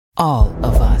All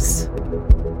of us.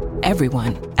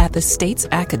 Everyone at the state's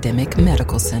academic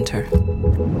medical center.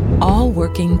 All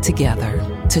working together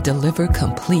to deliver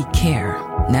complete care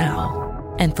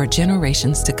now and for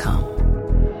generations to come.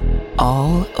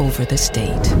 All over the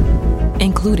state,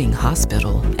 including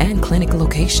hospital and clinic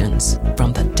locations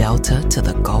from the Delta to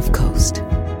the Gulf Coast.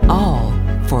 All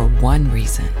for one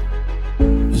reason.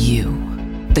 You,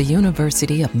 the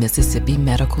University of Mississippi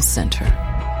Medical Center.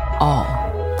 All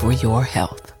for your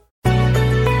health.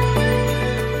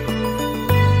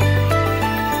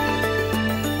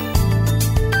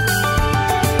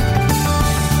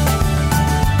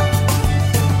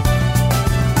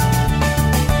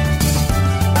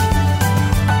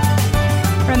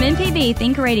 MPB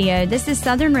Think Radio, this is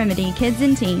Southern Remedy Kids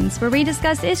and Teens, where we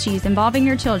discuss issues involving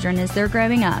your children as they're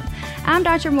growing up. I'm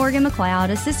Dr. Morgan McLeod,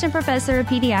 Assistant Professor of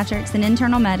Pediatrics and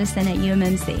Internal Medicine at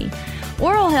UMMC.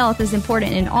 Oral health is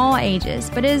important in all ages,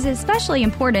 but it is especially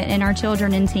important in our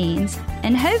children and teens.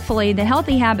 And hopefully, the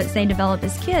healthy habits they develop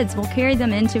as kids will carry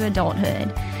them into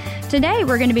adulthood. Today,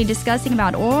 we're going to be discussing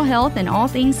about oral health and all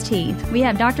things teeth. We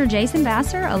have Dr. Jason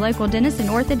Vassar, a local dentist and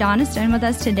orthodontist, on with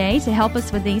us today to help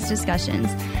us with these discussions.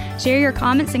 Share your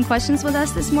comments and questions with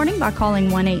us this morning by calling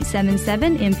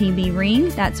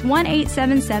 1-877-MPB-RING. That's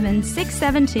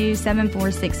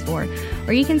 1-877-672-7464.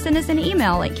 Or you can send us an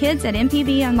email at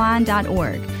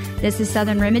kids@mpbonline.org. This is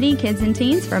Southern Remedy Kids and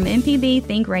Teens from MPB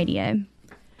Think Radio.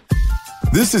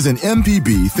 This is an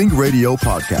MPB Think Radio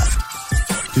podcast.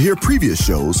 To hear previous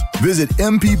shows, visit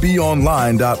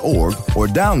mpbonline.org or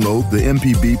download the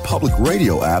MPB Public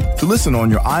Radio app to listen on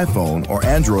your iPhone or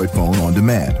Android phone on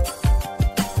demand.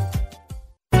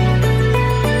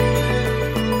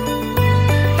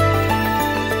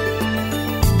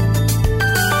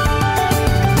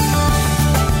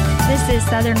 This is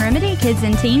Southern Remedy Kids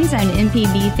and Teens on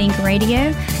MPB Think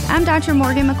Radio. I'm Dr.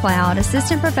 Morgan McLeod,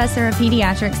 Assistant Professor of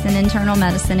Pediatrics and Internal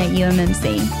Medicine at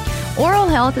UMMC. Oral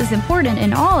health is important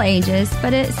in all ages,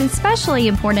 but it's especially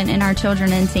important in our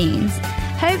children and teens.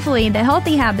 Hopefully, the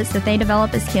healthy habits that they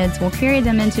develop as kids will carry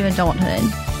them into adulthood.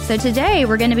 So today,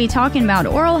 we're going to be talking about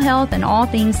oral health and all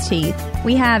things teeth.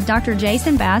 We have Dr.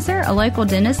 Jason Vassar, a local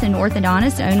dentist and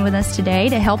orthodontist, on with us today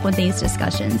to help with these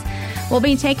discussions. We'll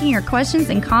be taking your questions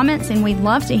and comments, and we'd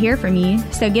love to hear from you.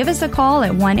 So give us a call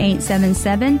at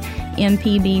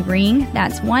 1-877-MPB-RING.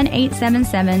 That's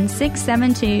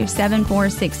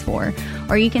 1-877-672-7464.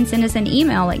 Or you can send us an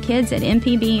email at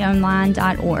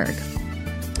kids@mpbonline.org.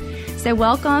 So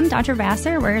welcome, Dr.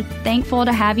 Vassar. We're thankful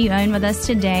to have you on with us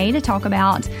today to talk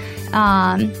about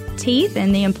teeth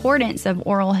and the importance of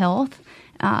oral health.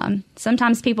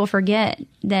 Sometimes people forget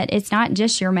that it's not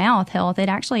just your mouth health. It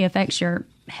actually affects your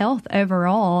health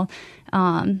overall,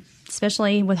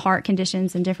 especially with heart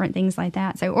conditions and different things like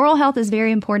that. So oral health is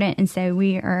very important, and so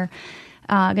we are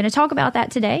going to talk about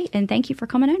that today, and thank you for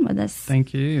coming in with us.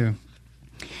 Thank you.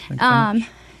 Thanks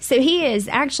so he is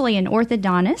actually an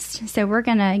orthodontist, so we're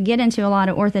going to get into a lot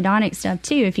of orthodontic stuff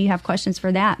too if you have questions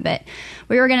for that. But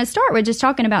we were going to start with just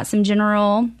talking about some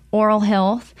general oral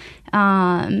health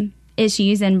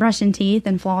issues and brushing teeth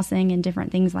and flossing and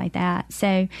different things like that.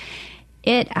 So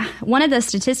one of the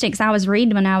statistics I was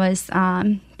reading when I was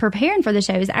preparing for the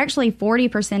show is actually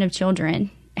 40% of children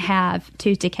have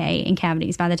tooth decay and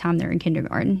cavities by the time they're in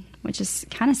kindergarten, which is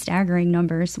kind of staggering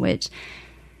numbers, which,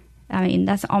 I mean,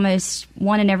 that's almost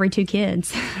 1 in every 2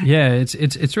 kids. Yeah,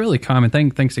 it's really common.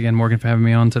 Thanks again, Morgan, for having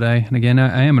me on today. And again,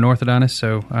 I am an orthodontist,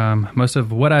 so most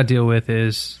of what I deal with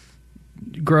is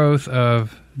growth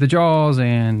of the jaws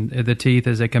and the teeth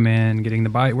as they come in, getting the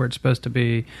bite where it's supposed to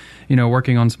be,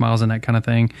 working on smiles and that kind of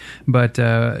thing. But,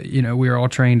 we are all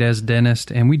trained as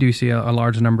dentists, and we do see a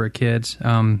large number of kids.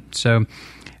 So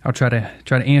I'll try to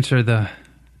answer the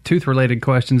tooth-related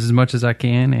questions as much as I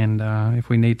can, and if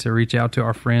we need to reach out to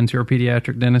our friends who are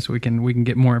pediatric dentists, we can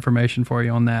get more information for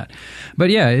you on that. But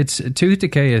yeah, tooth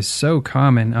decay is so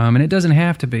common, and it doesn't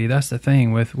have to be. That's the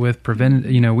thing with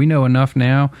preventative. We know enough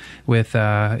now with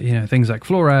things like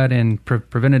fluoride and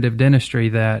preventative dentistry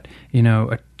that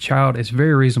a child, it's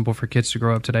very reasonable for kids to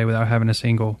grow up today without having a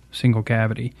single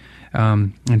cavity.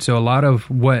 And so a lot of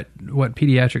what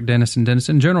pediatric dentists and dentists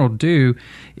in general do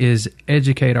is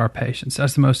educate our patients.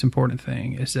 That's the most important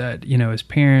thing, is that, as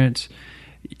parents,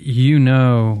 you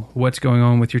know what's going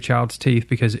on with your child's teeth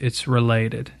because it's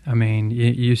related. I mean,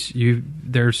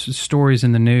 there's stories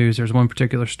in the news. There's one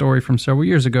particular story from several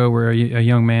years ago where a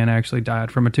young man actually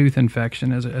died from a tooth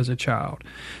infection as a child.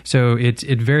 So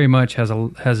it very much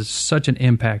has such an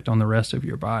impact on the rest of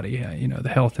your body, the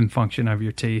health and function of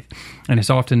your teeth. And it's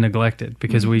often neglected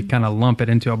because we kind of lump it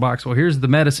into a box. Well, here's the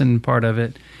medicine part of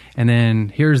it, and then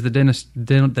here's the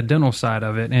dental side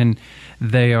of it, and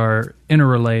they are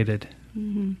interrelated.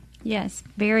 Mm-hmm. Yes,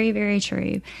 very, very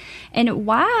true. And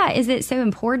why is it so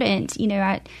important?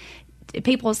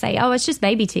 People say, oh, it's just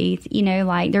baby teeth,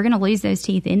 like they're going to lose those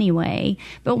teeth anyway.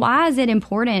 But why is it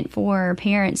important for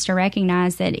parents to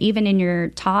recognize that even in your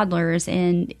toddlers,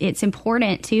 and it's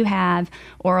important to have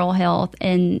oral health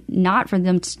and not for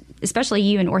them to, especially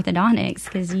you in orthodontics,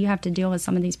 because you have to deal with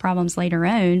some of these problems later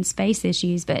on, space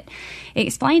issues. But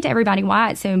explain to everybody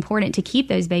why it's so important to keep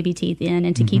those baby teeth in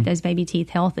and to keep those baby teeth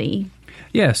healthy.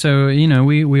 Yeah, so,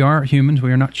 we are humans.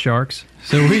 We are not sharks.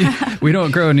 So we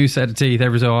don't grow a new set of teeth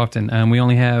every so often. We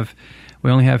only have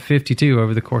 52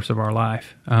 over the course of our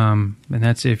life. And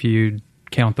that's if you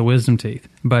count the wisdom teeth.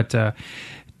 But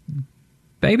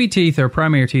baby teeth or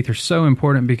primary teeth are so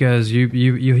important because you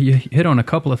hit on a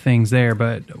couple of things there.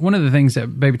 But one of the things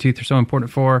that baby teeth are so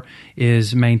important for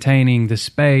is maintaining the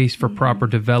space for proper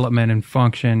development and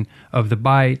function of the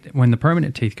bite when the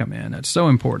permanent teeth come in. That's so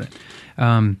important.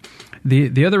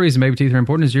 The other reason baby teeth are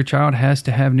important is your child has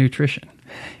to have nutrition.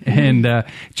 And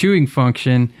chewing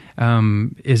function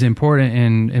is important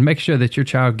in making sure that your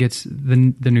child gets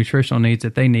the nutritional needs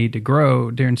that they need to grow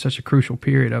during such a crucial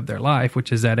period of their life,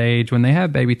 which is that age when they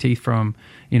have baby teeth from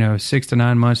 6 to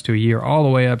 9 months to a year, all the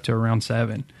way up to around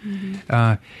 7.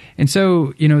 And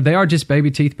so they are just baby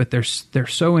teeth, but they're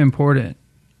so important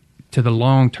to the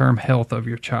long-term health of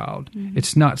your child.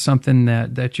 It's not something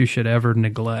that you should ever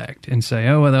neglect and say,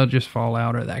 oh, well, they'll just fall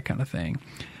out or that kind of thing.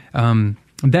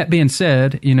 That being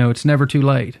said, it's never too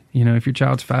late. If your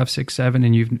child's 5, 6, 7,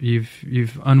 and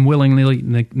you've unwillingly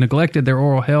neglected their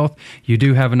oral health, you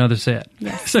do have another set.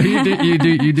 Yes. So you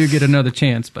do get another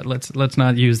chance, but let's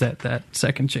not use that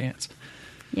second chance.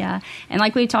 Yeah. And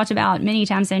like we've talked about many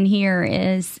times in here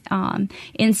is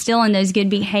instilling those good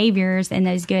behaviors and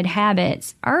those good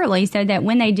habits early so that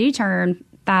when they do turn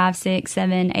 5, 6,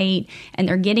 7, 8, and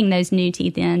they're getting those new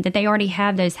teeth in, that they already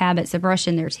have those habits of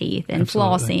brushing their teeth and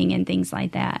flossing and things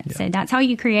like that. Yeah. So that's how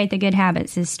you create the good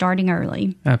habits, is starting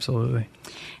early. Absolutely.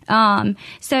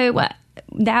 So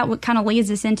that kind of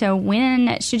leads us into,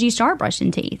 when should you start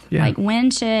brushing teeth? Yeah. Like, when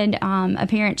should a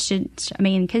parent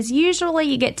because usually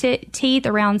you get teeth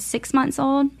around 6 months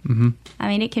old. Mm-hmm. I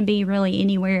mean, it can be really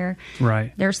anywhere.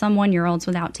 Right. There's some 1-year-olds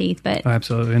without teeth, but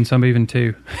absolutely, and some even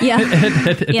 2. Yeah.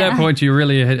 at that point, you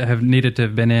really have needed to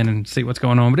have been in and see what's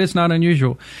going on, but it's not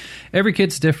unusual. Every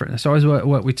kid's different. That's always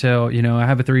what we tell. I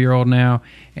have a 3-year-old now,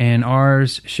 and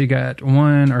she got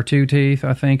 1 or 2 teeth,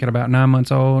 I think, at about 9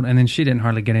 months old, and then she didn't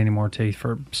hardly get any more teeth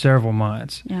for several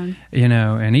months. Yeah.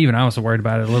 And even I was worried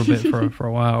about it a little bit for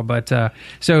a while. But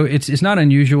so it's not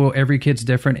unusual. Every kid's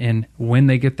different in when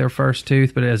they get their first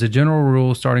tooth, but as a general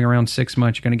rule, starting around 6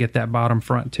 months, you're going to get that bottom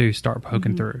front tooth start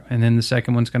poking through, and then the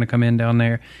second one's going to come in down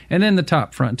there, and then the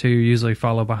top front two usually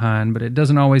follow behind, but it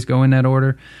doesn't always go in that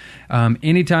order.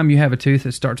 Anytime you have a tooth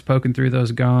that starts poking through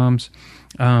those gums,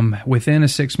 within a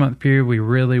 6-month period, we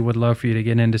really would love for you to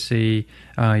get in to see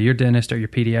your dentist or your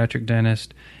pediatric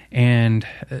dentist. And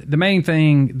the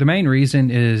main reason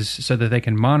is so that they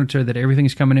can monitor that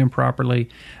everything's coming in properly.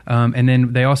 And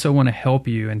then they also want to help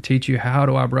you and teach you, how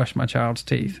do I brush my child's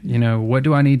teeth? What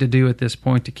do I need to do at this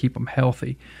point to keep them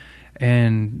healthy?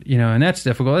 And, and that's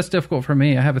difficult. That's difficult for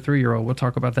me. I have a 3-year-old. We'll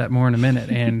talk about that more in a minute.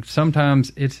 And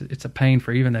sometimes it's a pain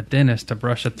for even a dentist to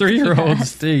brush a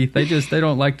 3-year-old's teeth. They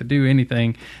don't like to do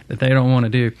anything that they don't want to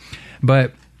do.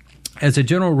 But as a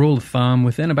general rule of thumb,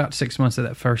 within about 6 months of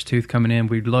that first tooth coming in,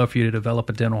 we'd love for you to develop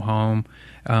a dental home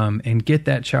and get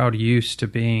that child used to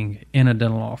being in a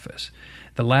dental office.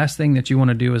 The last thing that you want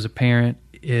to do as a parent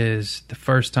is, the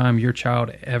first time your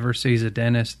child ever sees a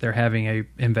dentist, they're having a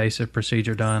invasive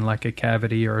procedure done, like a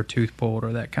cavity or a tooth pulled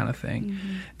or that kind of thing,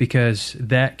 because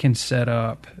that can set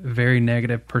up very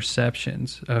negative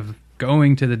perceptions of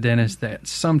going to the dentist that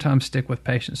sometimes stick with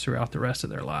patients throughout the rest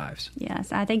of their lives.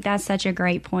 Yes, I think that's such a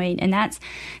great point. And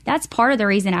that's part of the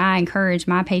reason I encourage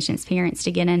my patients' parents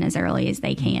to get in as early as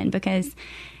they can, because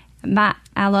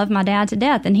I love my dad to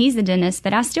death, and he's the dentist,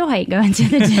 but I still hate going to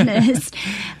the dentist.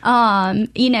 And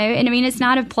I mean, it's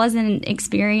not a pleasant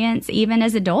experience even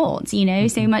as adults,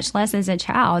 so much less as a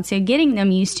child. So getting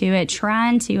them used to it,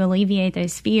 trying to alleviate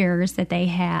those fears that they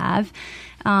have,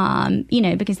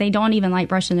 Because they don't even like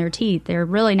brushing their teeth. They're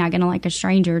really not going to like a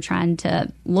stranger trying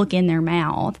to look in their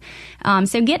mouth.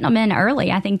 So getting them in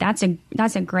early, I think that's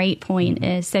a great point,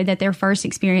 is so that their first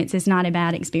experience is not a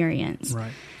bad experience.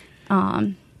 Right.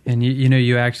 And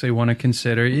you actually want to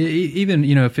consider, even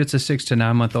if it's a 6 to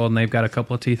 9 month old and they've got a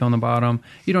couple of teeth on the bottom,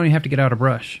 you don't even have to get out a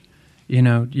brush.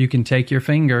 You can take your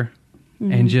finger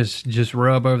and just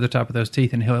rub over the top of those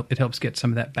teeth, and it helps get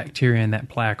some of that bacteria and that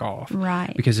plaque off.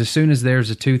 Right. Because as soon as there's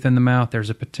a tooth in the mouth,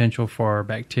 there's a potential for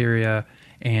bacteria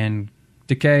and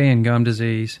decay and gum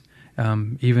disease,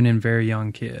 even in very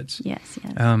young kids. Yes.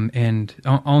 And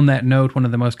on that note, one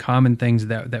of the most common things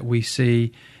that we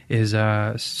see is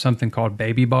something called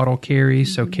baby bottle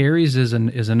caries. So caries is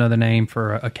another name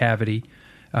for a cavity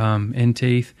in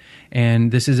teeth,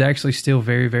 and this is actually still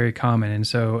very, very common. And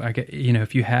so,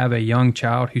 if you have a young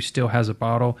child who still has a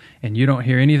bottle and you don't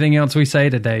hear anything else we say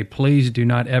today, please do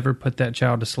not ever put that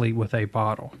child to sleep with a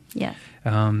bottle. Yes.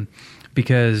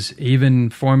 Because even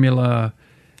formula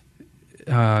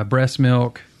breast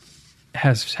milk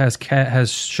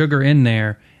has sugar in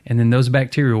there, and then those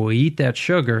bacteria will eat that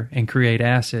sugar and create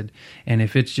acid. And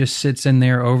if it just sits in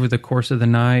there over the course of the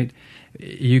night,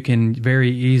 you can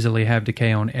very easily have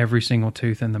decay on every single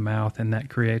tooth in the mouth, and that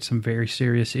creates some very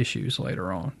serious issues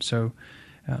later on. So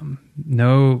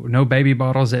no baby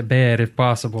bottles at bed if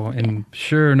possible, and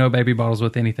sure, no baby bottles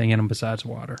with anything in them besides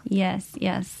water. Yes.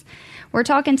 We're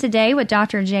talking today with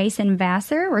Dr. Jason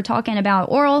Vassar. We're talking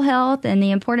about oral health and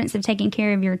the importance of taking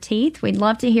care of your teeth. We'd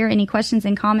love to hear any questions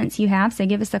and comments you have, so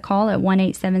give us a call at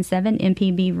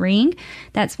 1-877-MPB-RING.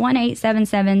 That's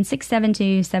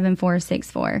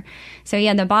 1-877-672-7464.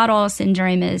 So, the bottle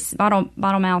syndrome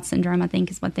bottle mouth syndrome, I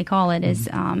think is what they call it, is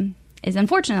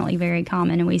unfortunately very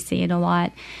common, and we see it a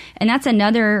lot. And that's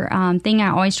another thing I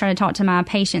always try to talk to my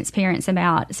patients' parents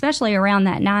about, especially around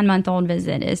that 9-month-old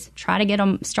visit, is try to get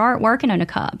them start working on a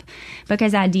cup,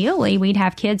 because ideally we'd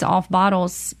have kids off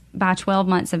bottles by 12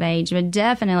 months of age, but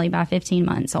definitely by 15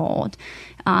 months old.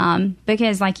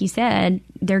 Because like you said,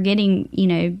 they're getting,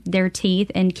 their teeth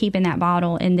and keeping that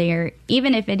bottle in there,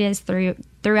 even if it is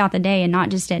throughout the day and not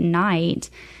just at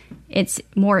night. It's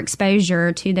more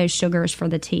exposure to those sugars for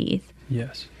the teeth.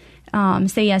 Yes.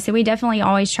 So we definitely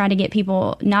always try to get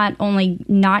people not only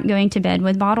not going to bed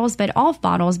with bottles, but off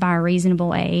bottles by a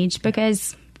reasonable age,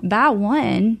 because by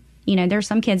 1, there's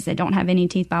some kids that don't have any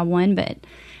teeth by 1, but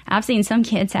I've seen some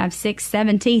kids have 6,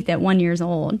 7 teeth at 1 year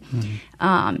old.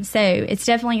 So it's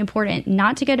definitely important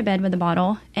not to go to bed with a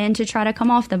bottle and to try to come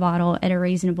off the bottle at a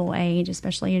reasonable age,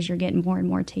 especially as you're getting more and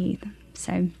more teeth.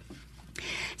 So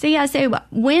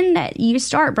when you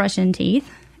start brushing teeth,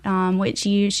 which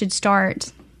you should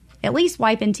start at least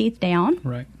wiping teeth down.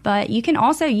 Right. But you can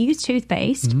also use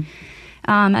toothpaste,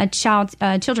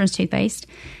 children's toothpaste.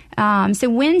 So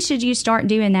when should you start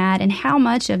doing that, and how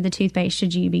much of the toothpaste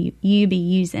should you be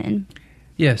using?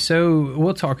 Yeah, so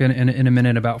we'll talk in a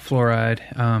minute about fluoride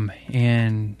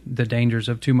and the dangers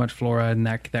of too much fluoride and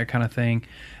that kind of thing.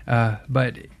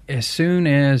 But as soon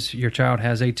as your child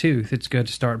has a tooth, it's good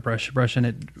to start brushing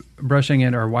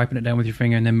it or wiping it down with your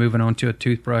finger, and then moving on to a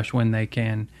toothbrush when they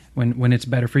can, when it's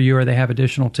better for you or they have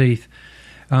additional teeth.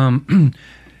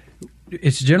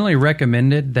 It's generally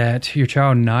recommended that your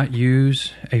child not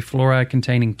use a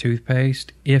fluoride-containing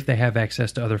toothpaste if they have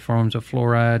access to other forms of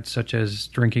fluoride, such as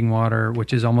drinking water,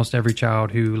 which is almost every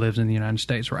child who lives in the United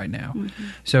States right now.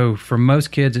 So for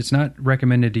most kids, it's not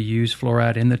recommended to use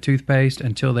fluoride in the toothpaste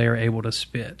until they are able to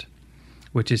spit,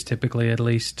 which is typically at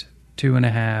least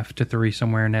 2.5 to 3,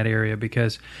 somewhere in that area,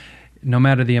 because no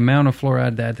matter the amount of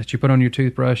fluoride that you put on your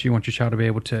toothbrush, you want your child to be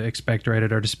able to expectorate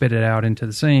it or to spit it out into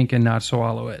the sink and not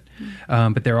swallow it.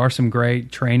 But there are some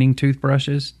great training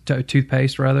toothpaste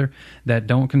that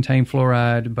don't contain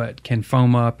fluoride but can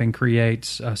foam up and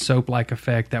create a soap-like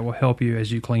effect that will help you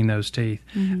as you clean those teeth.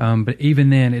 But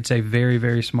even then, it's a very,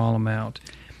 very small amount.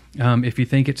 If you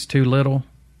think it's too little,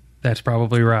 that's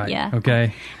probably right. Yeah.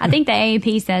 Okay. I think the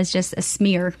AAP says just a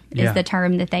smear is the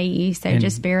term that they use, so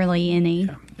just barely any.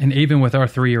 Yeah. And even with our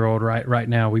 3-year-old right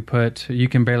now, you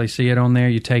can barely see it on there.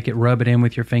 You take it, rub it in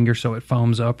with your finger so it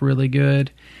foams up really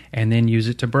good, and then use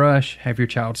it to brush. Have your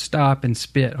child stop and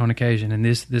spit on occasion. And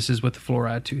this is with the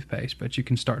fluoride toothpaste, but you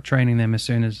can start training them as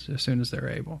soon as they're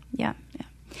able. Yeah.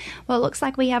 Well, it looks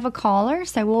like we have a caller,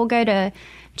 so we'll go to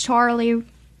Charlie.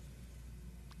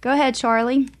 Go ahead,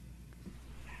 Charlie.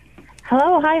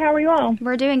 Hello, hi, how are you all?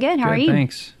 We're doing good. How are you?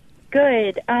 Thanks.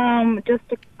 Good. Just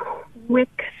a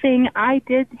quick thing. I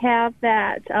did have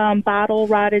that bottle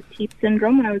rotted teeth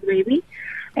syndrome when I was a baby,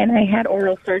 and I had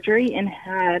oral surgery and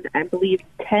had, I believe,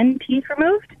 10 teeth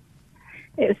removed.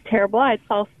 It was terrible. I had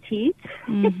false teeth.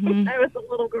 I was a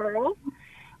little girl.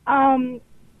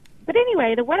 But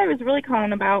anyway, what I was really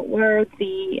calling about were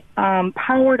the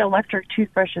powered electric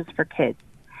toothbrushes for kids.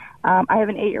 I have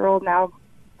an 8-year-old now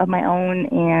of my own,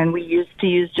 and we used to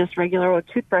use just regular old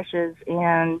toothbrushes,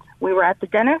 and we were at the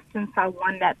dentist and saw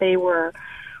one that they were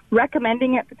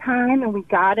recommending at the time, and we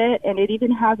got it, and it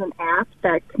even has an app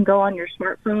that can go on your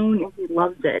smartphone, and he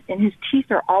loves it. And his teeth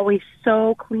are always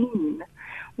so clean.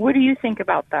 What do you think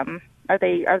about them? Are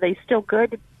they still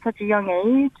good at such a young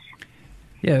age?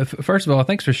 Yeah, first of all,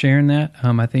 thanks for sharing that.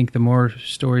 I think the more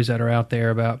stories that are out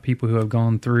there about people who have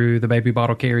gone through the baby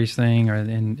bottle caries thing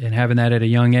and having that at a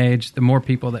young age, the more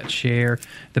people that share,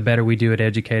 the better we do at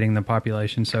educating the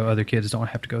population so other kids don't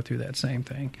have to go through that same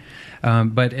thing.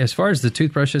 But as far as the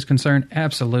toothbrush is concerned,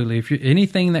 absolutely. If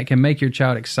anything that can make your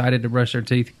child excited to brush their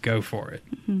teeth, go for it.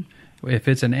 Mm-hmm. If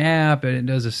it's an app and it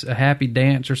does a happy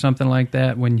dance or something like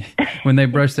that when they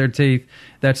brush their teeth,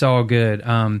 that's all good.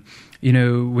 You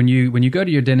know, when you go to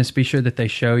your dentist, be sure that they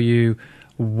show you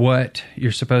what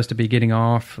you're supposed to be getting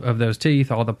off of those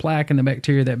teeth, all the plaque and the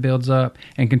bacteria that builds up,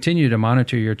 and continue to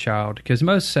monitor your child, because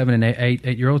most 7 and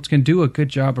 8-year-olds can do a good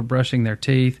job of brushing their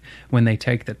teeth when they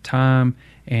take the time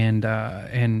and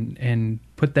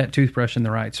put that toothbrush in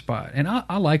the right spot. And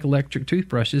I like electric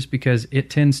toothbrushes because it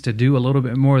tends to do a little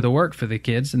bit more of the work for the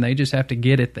kids, and they just have to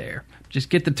get it there. Just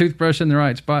get the toothbrush in the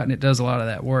right spot, and it does a lot of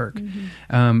that work.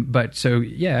 Mm-hmm. But so,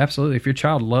 yeah, absolutely. If your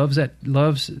child loves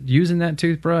using that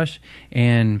toothbrush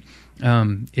and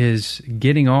is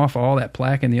getting off all that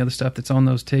plaque and the other stuff that's on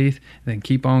those teeth, then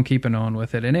keep on keeping on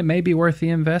with it. And it may be worth the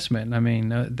investment. I mean,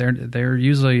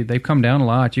 they've come down a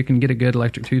lot. You can get a good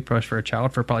electric toothbrush for a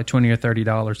child for probably $20 or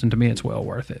 $30, and to me, it's well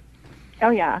worth it. Oh,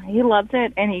 yeah. He loves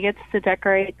it, and he gets to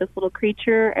decorate this little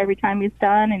creature every time he's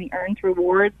done, and he earns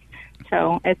rewards.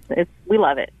 So we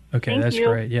love it. Okay, Thank that's you.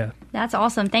 great. Yeah. That's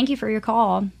awesome. Thank you for your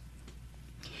call.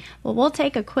 Well, we'll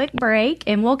take a quick break,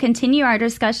 and we'll continue our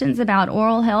discussions about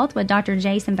oral health with Dr.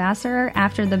 Jason Vassar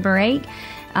after the break.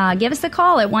 Give us a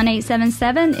call at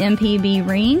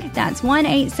 1-877-MPB-RING. That's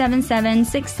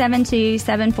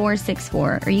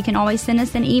 1-877-672-7464. Or you can always send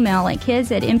us an email at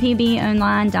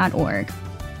kids@mpbonline.org.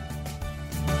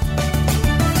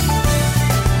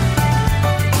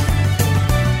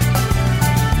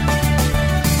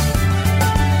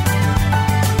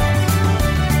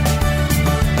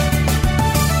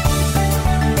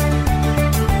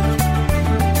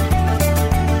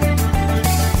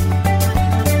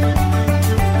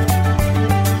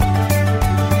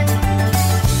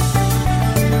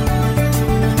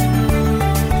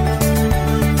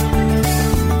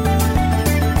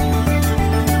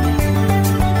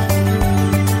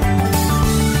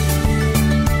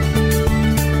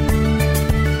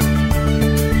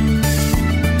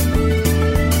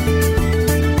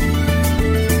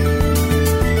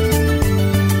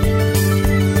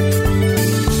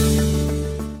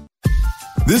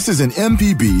 This is an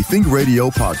MPB Think Radio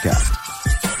podcast.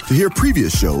 To hear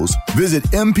previous shows, visit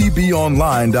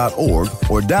mpbonline.org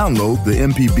or download the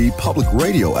MPB Public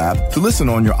Radio app to listen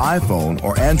on your iPhone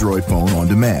or Android phone on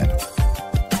demand.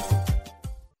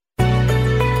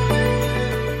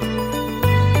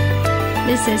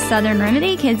 This is Southern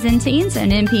Remedy, Kids and Teens on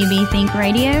MPB Think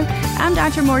Radio. I'm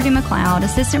Dr. Morgan McLeod,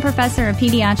 Assistant Professor of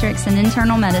Pediatrics and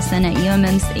Internal Medicine at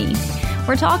UMMC.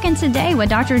 We're talking today with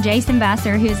Dr. Jason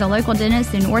Vassar, who's a local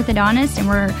dentist and orthodontist, and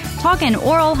we're talking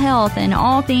oral health and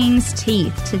all things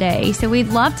teeth today. So we'd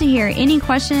love to hear any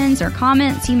questions or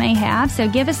comments you may have. So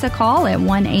give us a call at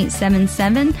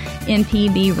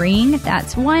 1-877-MPB-RING.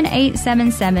 That's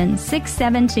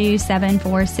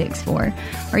 1-877-672-7464.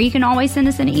 Or you can always send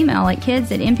us an email at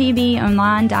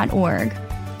kids@mpbonline.org.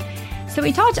 So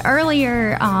we talked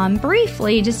earlier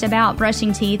briefly just about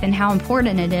brushing teeth and how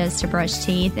important it is to brush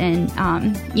teeth. And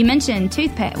you mentioned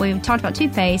toothpaste. We talked about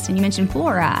toothpaste, and you mentioned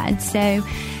fluoride. So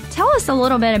tell us a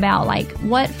little bit about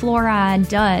what fluoride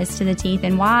does to the teeth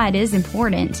and why it is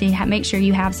important to make sure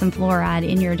you have some fluoride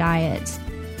in your diets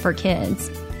for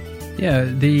kids. Yeah,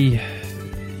 the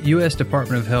U.S.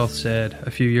 Department of Health said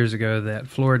a few years ago that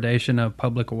fluoridation of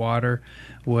public water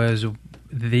was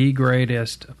the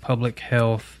greatest public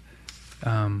health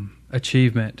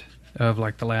achievement of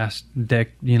the last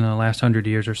last 100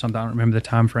 years or something. I don't remember the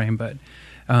time frame, but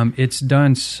it's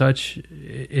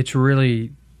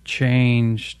really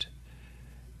changed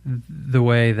the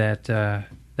way that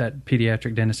that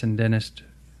pediatric dentists and dentists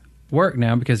work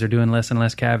now, because they're doing less and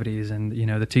less cavities, and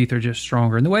the teeth are just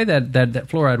stronger. And the way that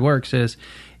fluoride works is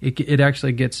it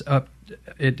actually gets up.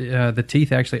 The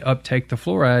teeth actually uptake the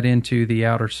fluoride into the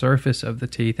outer surface of the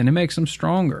teeth, and it makes them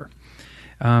stronger.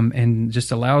 And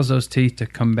just allows those teeth to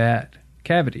combat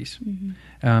cavities.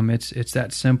 Mm-hmm. It's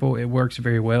that simple. It works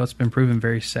very well. It's been proven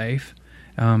very safe.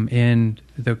 in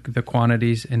the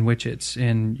quantities in which it's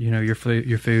in, your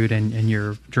food and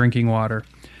your drinking water.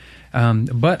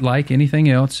 But like anything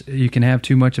else, you can have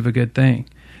too much of a good thing.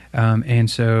 And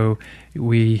so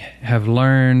we have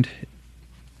learned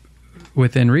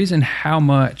within reason how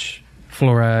much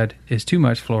fluoride is too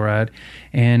much fluoride.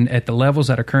 And at the levels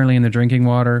that are currently in the drinking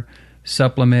water,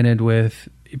 supplemented with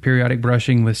periodic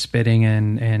brushing with spitting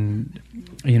and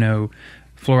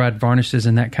fluoride varnishes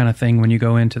and that kind of thing when you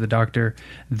go into the doctor,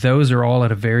 those are all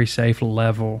at a very safe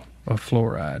level of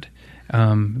fluoride.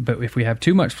 But if we have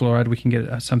too much fluoride, we can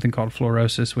get something called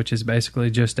fluorosis, which is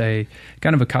basically just a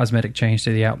kind of a cosmetic change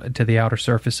to the outer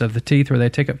surface of the teeth, where they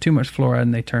take up too much fluoride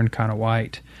and they turn kind of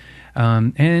white.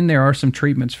 And there are some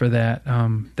treatments for that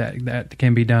that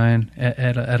can be done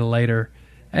at a later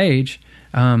age,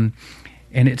 and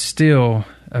it's still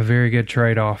a very good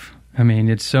trade-off. I mean,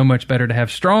 it's so much better to have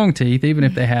strong teeth, even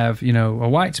if they have, a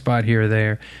white spot here or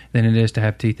there, than it is to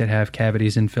have teeth that have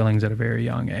cavities and fillings at a very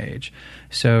young age.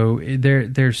 So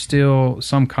there's still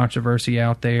some controversy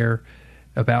out there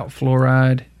about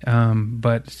fluoride,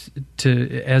 but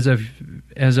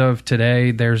as of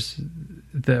today, there's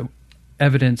the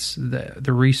evidence,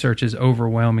 the research is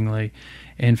overwhelmingly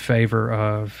in favor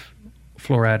of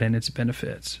fluoride and its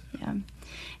benefits. Yeah.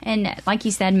 And like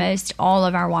you said, all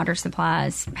of our water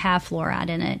supplies have fluoride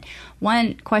in it.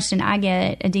 One question I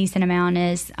get a decent amount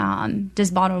is, does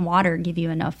bottled water give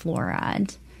you enough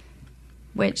fluoride?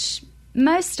 Which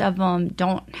most of them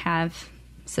don't have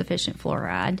sufficient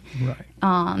fluoride.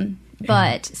 Right.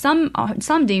 But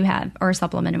some do have or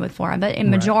supplemented with fluoride. But a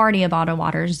majority of bottled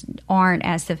waters aren't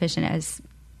as sufficient as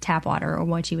tap water or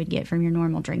what you would get from your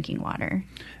normal drinking water.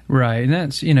 Right, and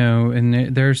that's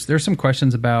and there's some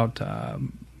questions about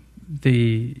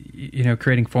the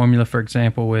creating formula, for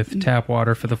example, with tap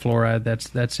water for the fluoride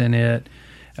that's in it,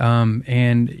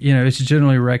 and it's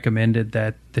generally recommended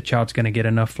that the child's going to get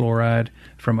enough fluoride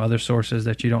from other sources,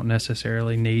 that you don't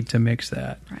necessarily need to mix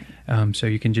that. Right. So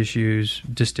you can just use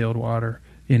distilled water,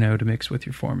 to mix with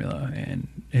your formula, and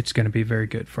it's going to be very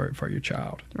good for your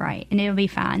child. Right, and it'll be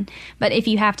fine. But if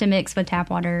you have to mix with tap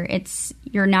water,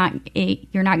 you're not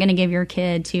going to give your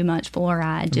kid too much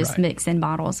fluoride. Just mix in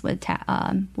bottles with tap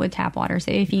water.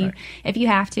 So if you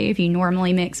if you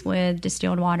normally mix with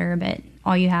distilled water, but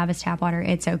all you have is tap water,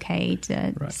 it's okay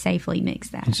to safely mix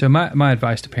that. And so my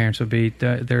advice to parents would be,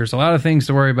 there's a lot of things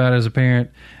to worry about as a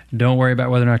parent. Don't worry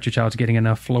about whether or not your child's getting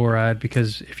enough fluoride,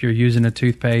 because if you're using a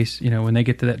toothpaste, when they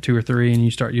get to that 2 or 3 and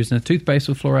you start using a toothpaste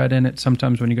with fluoride in it,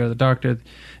 sometimes when you go to the doctor,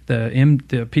 the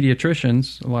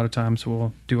pediatricians a lot of times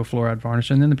will do a fluoride varnish,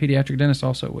 and then the pediatric dentist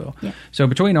also will. Yeah. So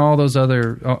between all those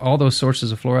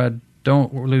sources of fluoride,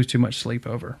 don't lose too much sleep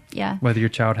over whether your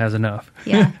child has enough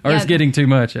or is getting too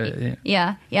much.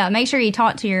 Yeah. Make sure you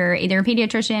talk to your either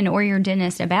pediatrician or your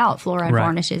dentist about fluoride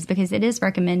varnishes, because it is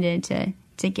recommended to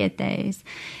get those.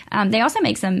 They also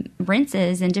make some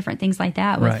rinses and different things like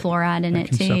that with fluoride in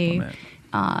it too.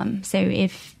 So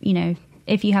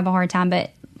if you have a hard time,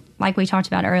 but like we talked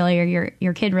about earlier,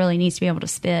 your kid really needs to be able to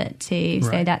spit too.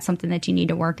 So that's something that you need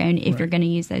to work on if you're going to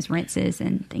use those rinses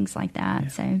and things like that. Yeah.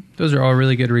 So those are all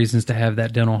really good reasons to have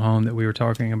that dental home that we were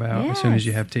talking about as soon as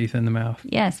you have teeth in the mouth.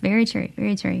 Yes, very true,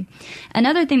 very true.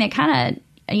 Another thing that kind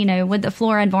of, with the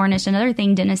fluoride varnish, another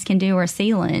thing dentists can do are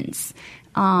sealants.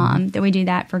 That we do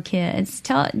that for kids.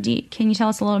 Can you tell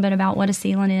us a little bit about what a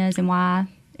sealant is and why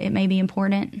it may be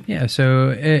important? Yeah, so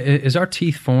as our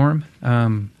teeth form,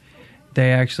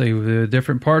 the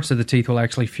different parts of the teeth will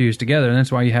actually fuse together, and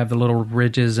that's why you have the little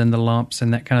ridges and the lumps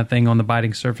and that kind of thing on the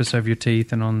biting surface of your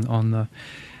teeth and on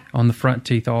the front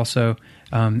teeth also.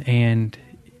 And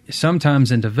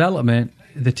sometimes in development,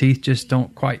 the teeth just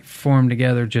don't quite form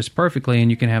together just perfectly, and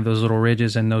you can have those little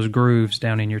ridges and those grooves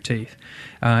down in your teeth.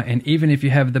 And even if you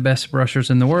have the best brushers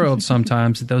in the world,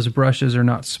 sometimes those brushes are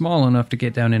not small enough to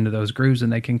get down into those grooves,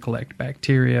 and they can collect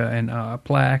bacteria and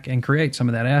plaque and create some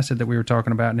of that acid that we were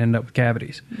talking about and end up with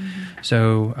cavities. Mm-hmm.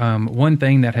 So one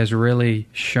thing that has really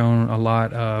shown a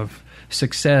lot of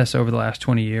success over the last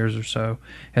 20 years or so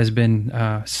has been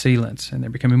sealants, and they're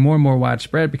becoming more and more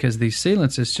widespread because these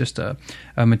sealants is just a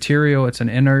material. It's an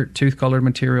inert tooth-colored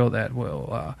material that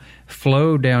will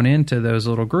flow down into those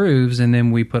little grooves, and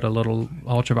then we put a little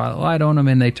ultraviolet light on them,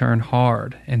 and they turn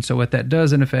hard. And so what that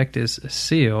does, in effect, is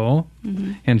seal,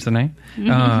 hence the name,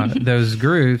 those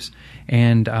grooves,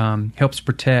 and helps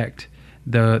protect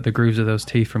the grooves of those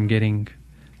teeth from getting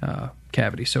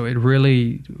cavity. So it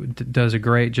really does a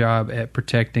great job at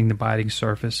protecting the biting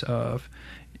surface of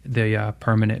the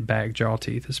permanent back jaw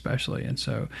teeth especially. And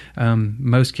so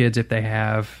most kids, if they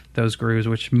have those grooves,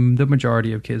 which the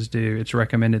majority of kids do, it's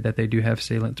recommended that they do have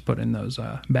sealants put in those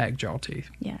back jaw teeth.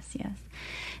 Yes.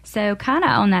 So kind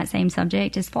of on that same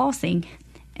subject is flossing.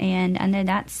 And I know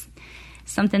that's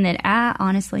something that I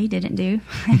honestly didn't do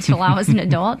until I was an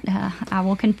adult, I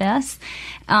will confess,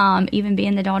 even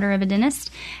being the daughter of a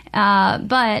dentist.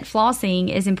 But flossing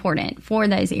is important for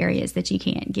those areas that you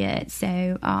can't get.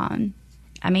 So,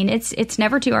 I mean, it's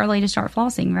never too early to start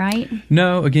flossing, right?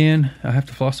 No, again, I have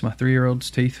to floss my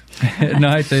 3-year-old's teeth at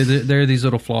night. There are these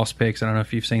little floss picks. I don't know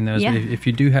if you've seen those. Yeah. But if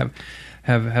you do have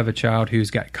a child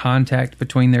who's got contact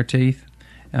between their teeth,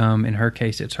 in her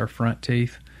case, it's her front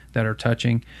teeth that are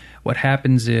touching. What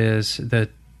happens is that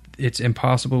it's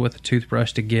impossible with a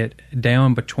toothbrush to get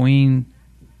down between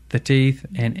the teeth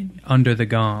and under the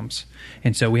gums.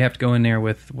 And so we have to go in there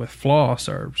with floss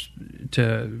or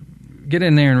to get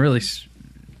in there and really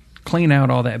clean out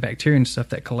all that bacteria and stuff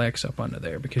that collects up under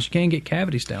there, because you can't get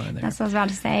cavities down in there. That's what I was about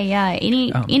to say. Yeah,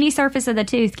 any surface of the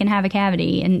tooth can have a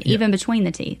cavity, and even between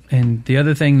the teeth. And the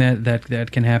other thing that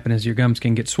can happen is your gums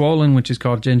can get swollen, which is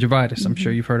called gingivitis. I'm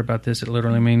sure you've heard about this. It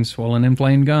literally means swollen,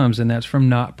 inflamed gums, and that's from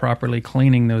not properly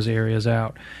cleaning those areas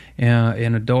out.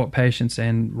 In adult patients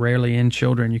and rarely in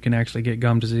children, you can actually get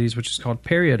gum disease, which is called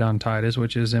periodontitis,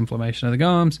 which is inflammation of the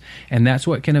gums, and that's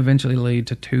what can eventually lead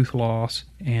to tooth loss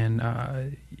and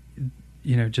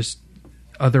just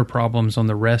other problems on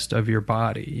the rest of your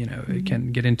body. It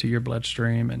can get into your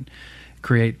bloodstream and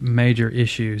create major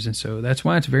issues. And so that's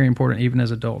why it's very important, even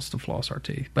as adults, to floss our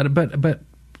teeth.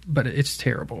 But it's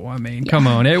terrible. I mean, come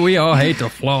on. We all hate to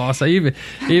floss. Even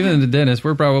the dentist,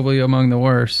 we're probably among the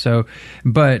worst. So,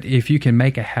 but if you can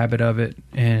make a habit of it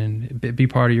and be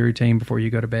part of your routine before you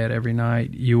go to bed every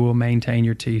night, you will maintain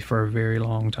your teeth for a very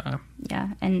long time. Yeah,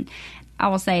 and I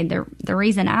will say the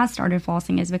reason I started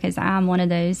flossing is because I'm one of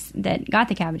those that got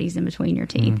the cavities in between your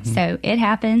teeth. Mm-hmm. So it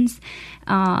happens.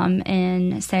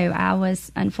 And so I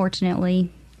was unfortunately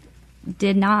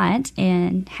did not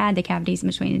and had the cavities in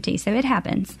between the teeth. So it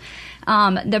happens.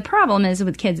 The problem is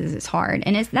with kids is it's hard.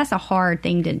 And that's a hard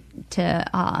thing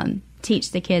to teach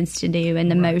the kids to do,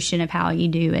 and the motion of how you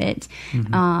do it.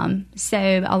 Mm-hmm.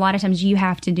 So a lot of times you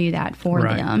have to do that for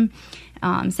them.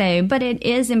 But it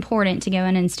is important to go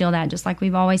in and instill that, just like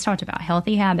we've always talked about,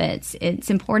 healthy habits.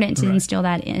 It's important to instill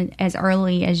that in as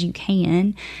early as you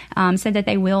can, so that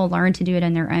they will learn to do it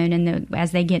on their own, and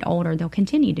as they get older, they'll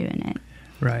continue doing it.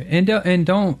 Right, and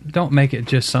don't make it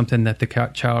just something that the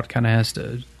child kind of has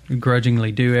to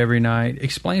grudgingly do every night.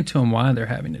 Explain to them why they're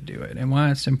having to do it and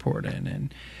why it's important,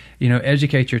 and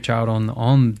educate your child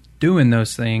on doing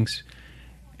those things,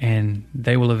 and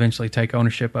they will eventually take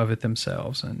ownership of it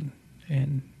themselves and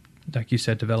like you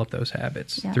said, develop those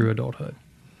habits through adulthood.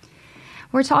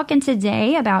 We're talking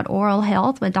today about oral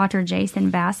health with Dr.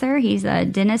 Jason Vassar. He's a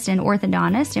dentist and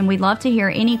orthodontist, and we'd love to hear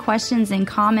any questions and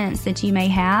comments that you may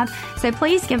have. So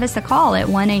please give us a call at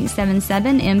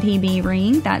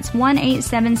 1-877-MPB-RING. That's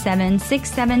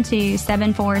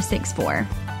 1-877-672-7464.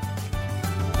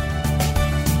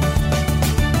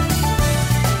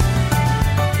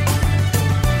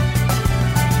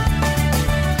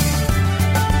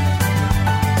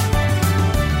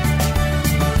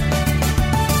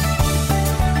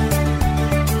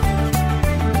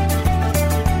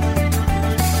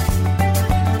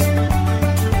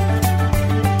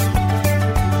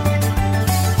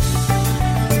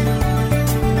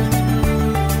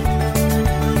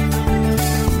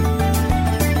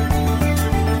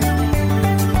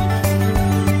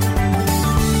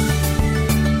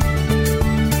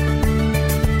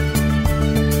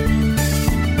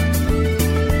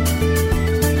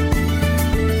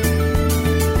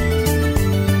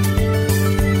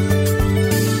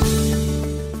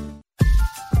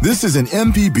 This is an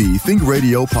MPB Think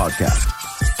Radio podcast.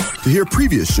 To hear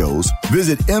previous shows,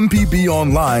 visit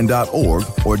mpbonline.org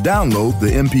or download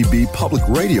the MPB Public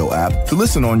Radio app to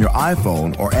listen on your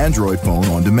iPhone or Android phone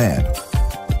on demand.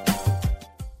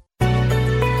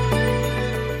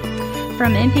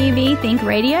 From MPB Think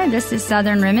Radio, this is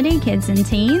Southern Remedy Kids and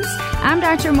Teens. I'm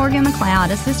Dr. Morgan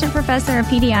McLeod, Assistant Professor of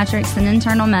Pediatrics and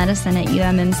Internal Medicine at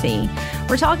UMMC.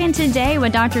 We're talking today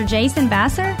with Dr. Jason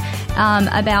Vassar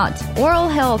about oral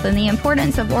health and the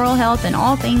importance of oral health and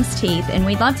all things teeth. And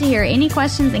we'd love to hear any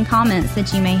questions and comments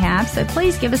that you may have. So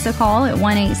please give us a call at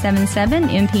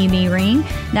 1-877-MPB-RING.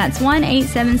 That's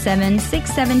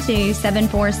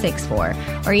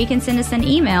 1-877-672-7464. Or you can send us an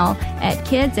email at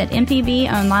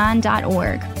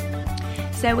kids@mpbonline.org.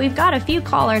 So we've got a few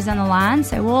callers on the line,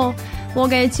 so we'll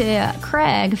go to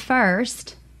Craig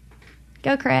first.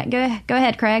 Go, Craig. Go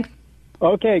ahead, Craig.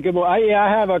 Okay, good morning.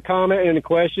 I have a comment and a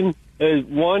question.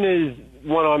 One is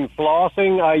when I'm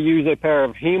flossing, I use a pair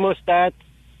of hemostats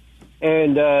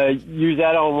and use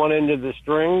that on one end of the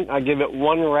string. I give it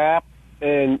one wrap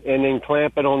and then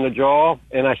clamp it on the jaw,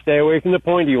 and I stay away from the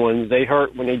pointy ones. They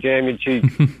hurt when they jam your cheek.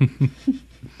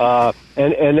 And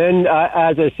then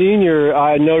as a senior,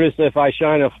 I noticed if I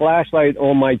shine a flashlight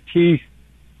on my teeth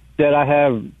that I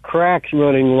have cracks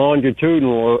running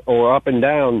longitudinal or up and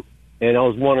down, and I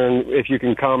was wondering if you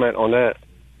can comment on that.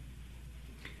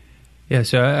 Yeah,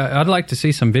 so I'd like to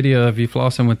see some video of you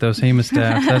flossing with those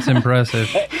hemostats. That's impressive.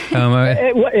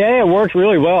 It works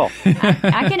really well.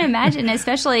 I can imagine,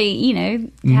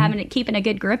 especially, keeping a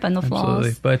good grip on the floss.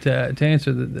 Absolutely. But to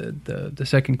answer the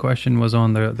second question was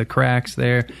on the cracks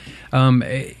there.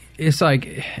 It's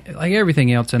like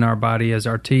everything else in our body. As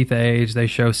our teeth age, they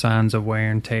show signs of wear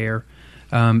and tear.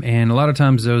 And a lot of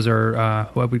times those are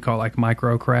what we call like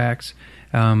micro cracks.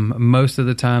 Most of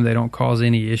the time they don't cause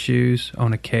any issues.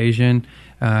 On occasion,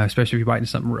 especially if you bite into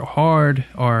something real hard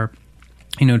or,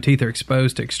 teeth are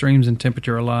exposed to extremes in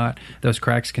temperature a lot, those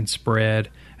cracks can spread.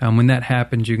 When that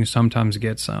happens, you can sometimes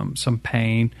get some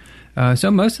pain.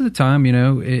 So most of the time,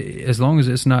 as long as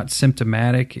it's not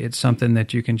symptomatic, it's something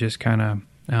that you can just kind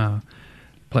of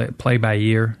play by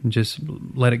ear and just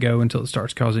let it go until it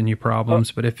starts causing you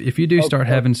problems. But if you do start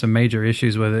having some major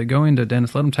issues with it, go into a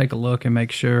dentist, let them take a look and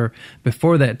make sure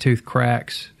before that tooth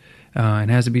cracks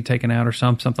and has to be taken out or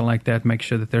something like that, make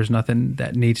sure that there's nothing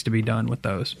that needs to be done with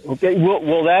those. Okay.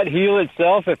 Will that heal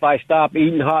itself if I stop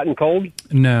eating hot and cold?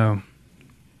 No.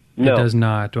 It does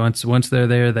not. Once they're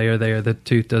there, they are there. The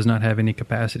tooth does not have any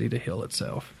capacity to heal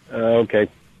itself. Okay.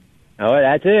 All right,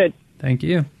 that's it. Thank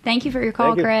you. Thank you for your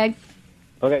call, Craig.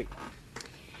 Okay.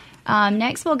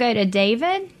 Next, we'll go to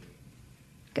David.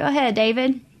 Go ahead,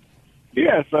 David.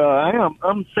 Yes, I am.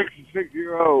 I'm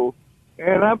 66-year-old,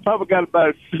 and I've probably got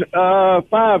about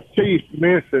 5 teeth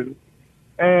missing,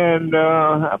 and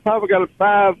I probably got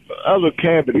 5 other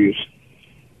cavities.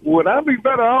 Would I be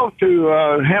better off to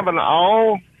have it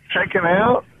all taken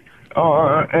out,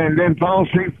 and then false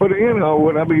teeth put in, or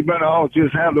would I be better off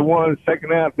just have the ones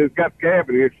taken out that's got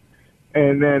cavities,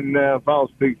 and then false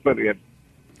teeth put in?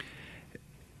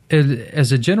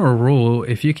 As a general rule,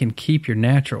 if you can keep your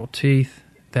natural teeth,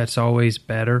 that's always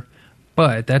better.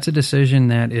 But that's a decision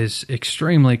that is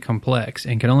extremely complex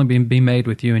and can only be made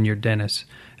with you and your dentist.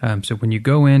 So when you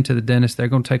go into the dentist, they're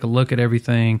going to take a look at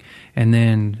everything, and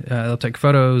then they'll take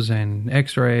photos and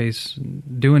x-rays,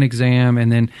 do an exam, and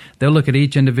then they'll look at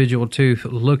each individual tooth,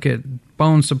 look at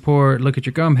bone support, look at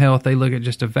your gum health. They look at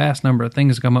just a vast number of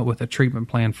things, come up with a treatment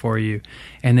plan for you,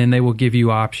 and then they will give you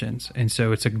options. And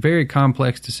so it's a very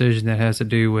complex decision that has to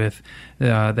do with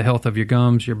the health of your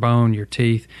gums, your bone, your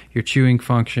teeth, your chewing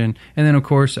function, and then, of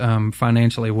course,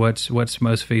 financially, what's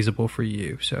most feasible for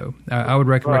you. So I would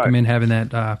recommend having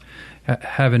that,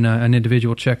 having an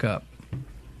individual checkup.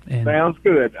 And sounds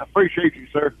good. I appreciate you,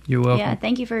 sir. You're welcome. Yeah,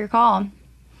 thank you for your call.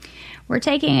 We're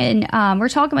talking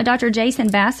with Dr. Jason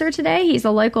Vassar today. He's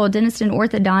a local dentist and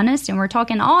orthodontist, and we're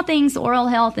talking all things oral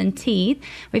health and teeth.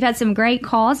 We've had some great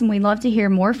calls, and we'd love to hear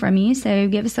more from you. So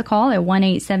give us a call at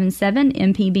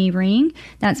 1-877-MPB-RING.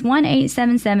 That's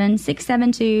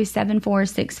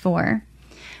 1-877-672-7464.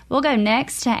 We'll go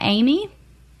next to Amy.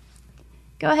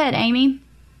 Go ahead, Amy.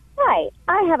 Hi.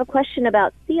 I have a question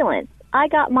about sealants. I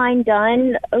got mine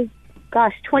done,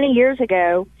 20 years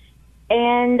ago,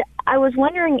 and I was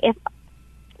wondering if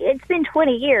it's been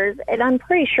 20 years, and I'm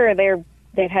pretty sure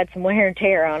they've had some wear and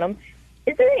tear on them.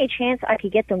 Is there any chance I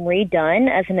could get them redone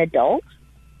as an adult?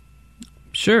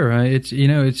 Sure. It's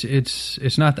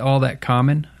not all that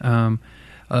common.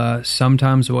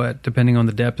 Sometimes depending on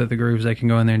the depth of the grooves, they can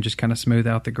go in there and just kind of smooth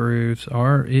out the grooves,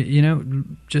 or,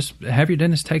 just have your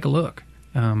dentist take a look.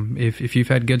 If you've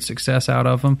had good success out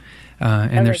of them,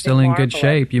 and they're still in good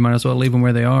shape, you might as well leave them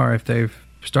where they are. If they've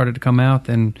started to come out,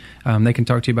 then they can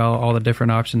talk to you about all the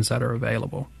different options that are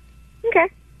available. Okay.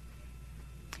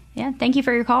 Yeah, thank you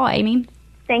for your call, Amy.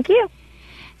 Thank you.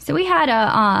 So we had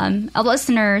a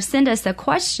listener send us a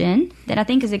question that I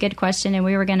think is a good question, and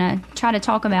we were going to try to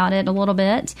talk about it a little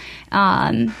bit.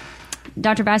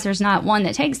 Dr. Vassar is not one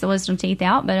that takes the wisdom teeth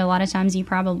out, but a lot of times you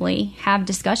probably have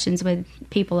discussions with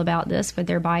people about this with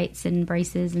their bites and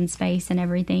braces and space and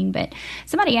everything. But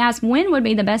somebody asked, when would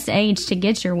be the best age to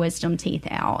get your wisdom teeth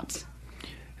out?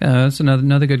 That's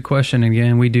another good question.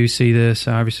 Again, we do see this,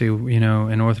 obviously, in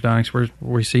orthodontics, where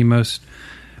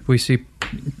we see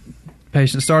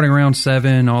patients starting around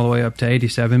 7 all the way up to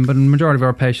 87, but the majority of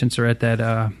our patients are at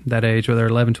that age, whether they're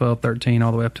 11, 12, 13,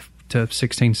 all the way up to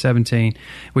 16, 17,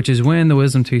 which is when the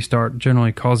wisdom teeth start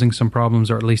generally causing some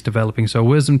problems or at least developing. So a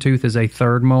wisdom tooth is a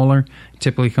third molar,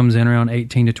 typically comes in around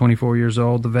 18 to 24 years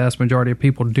old. The vast majority of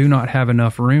people do not have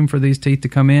enough room for these teeth to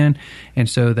come in, and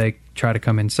so they try to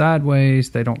come in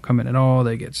sideways. They don't come in at all.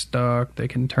 They get stuck. They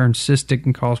can turn cystic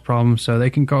and cause problems. So they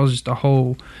can cause just a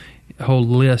whole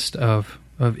list of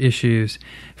issues.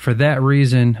 For that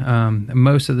reason,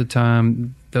 most of the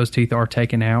time, those teeth are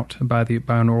taken out by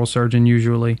an oral surgeon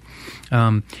usually.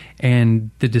 And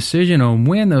the decision on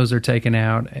when those are taken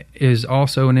out is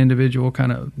also an individual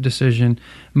kind of decision.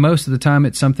 Most of the time,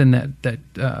 it's something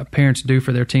that parents do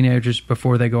for their teenagers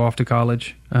before they go off to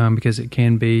college, because it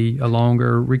can be a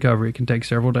longer recovery. It can take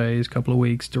several days, a couple of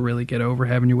weeks to really get over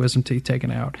having your wisdom teeth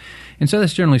taken out. And so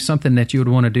that's generally something that you would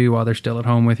want to do while they're still at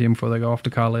home with you before they go off to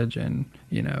college, and,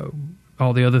 you know,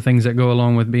 all the other things that go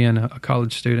along with being a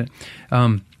college student.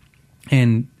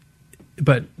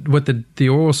 But what the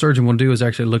oral surgeon will do is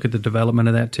actually look at the development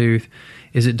of that tooth.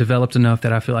 Is it developed enough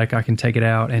that I feel like I can take it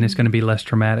out and it's going to be less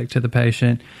traumatic to the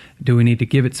patient? Do we need to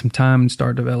give it some time and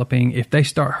start developing? If they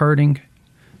start hurting,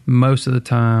 most of the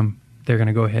time they're going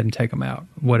to go ahead and take them out,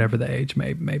 whatever the age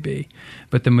may be.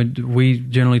 But we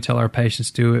generally tell our patients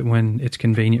do it when it's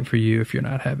convenient for you if you're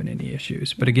not having any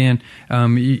issues. But again,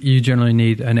 you generally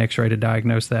need an x-ray to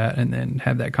diagnose that and then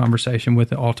have that conversation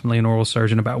with ultimately an oral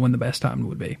surgeon about when the best time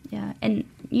would be. Yeah, and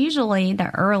usually the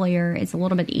earlier it's a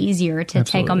little bit easier to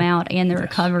take them out and the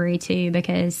recovery too,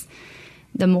 because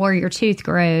the more your tooth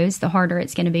grows, the harder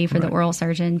it's going to be for the oral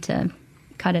surgeon to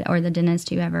cut it, or the dentist,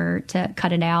 whoever, to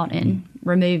cut it out and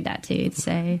remove that tooth.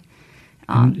 So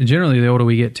generally the older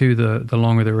we get too, the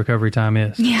longer the recovery time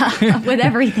is. Yeah, with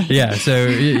everything. Yeah, so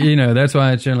you know, that's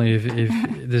why it's generally if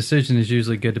the decision is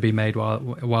usually good to be made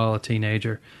while a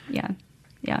teenager. Yeah.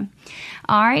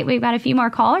 All right, we've got a few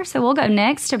more callers, so we'll go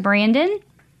next to Brandon.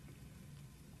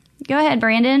 Go ahead,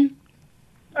 Brandon.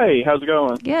 Hey, how's it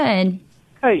going? Good.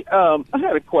 Hey, I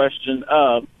had a question.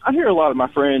 I hear a lot of my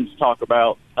friends talk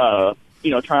about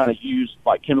trying to use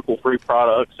like chemical-free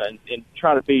products and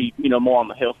try to be, more on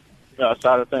the health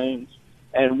side of things.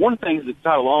 And one of the things that's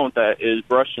tied along with that is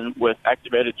brushing with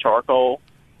activated charcoal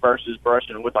versus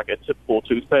brushing with like a typical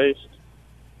toothpaste.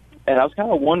 And I was kind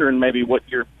of wondering maybe what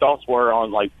your thoughts were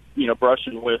on like,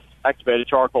 brushing with activated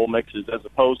charcoal mixes as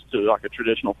opposed to like a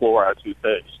traditional fluoride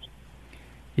toothpaste.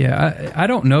 Yeah, I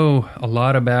don't know a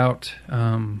lot about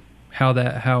how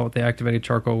the activated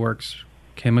charcoal works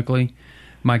chemically.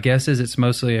 My guess is it's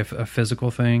mostly a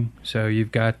physical thing. So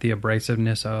you've got the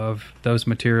abrasiveness of those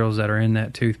materials that are in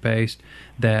that toothpaste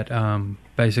that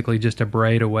basically just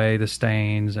abrade away the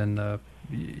stains and the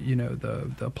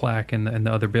plaque and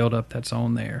the other buildup that's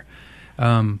on there.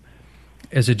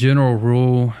 As a general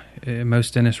rule,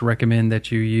 most dentists recommend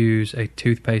that you use a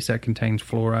toothpaste that contains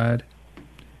fluoride,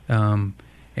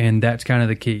 and that's kind of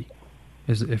the key.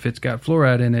 Is if it's got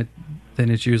fluoride in it, then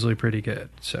it's usually pretty good.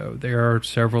 So there are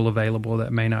several available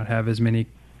that may not have as many,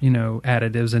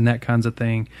 additives and that kinds of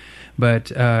thing.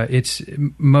 But it's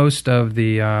most of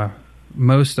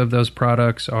those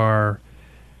products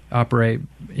operate,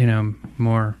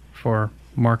 more for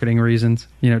marketing reasons.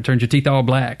 It turns your teeth all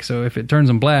black. So if it turns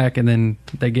them black and then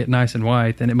they get nice and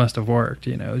white, then it must have worked.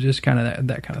 Just kind of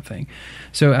that kind of thing.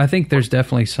 So I think there's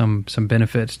definitely some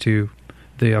benefits to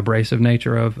the abrasive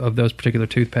nature of those particular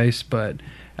toothpastes, but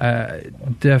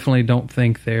definitely don't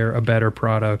think they're a better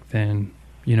product than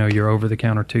your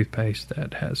over-the-counter toothpaste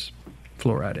that has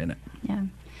fluoride in it. Yeah.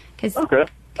 Okay.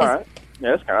 All right.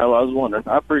 Yeah, that's kind of what I was wondering.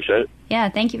 I appreciate it. Yeah,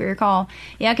 thank you for your call.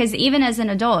 Yeah, because even as an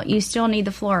adult, you still need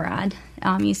the fluoride.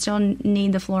 You still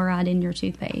need the fluoride in your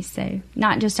toothpaste, so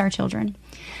not just our children.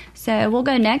 So we'll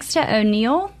go next to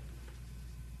O'Neill.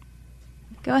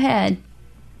 Go ahead.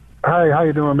 Hey, how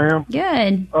you doing, ma'am?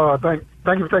 Good.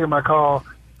 Thank you for taking my call.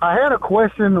 I had a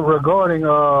question regarding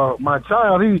my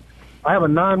child. I have a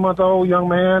 9-month-old young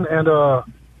man, and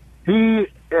he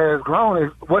has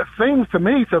grown what seems to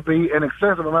me to be an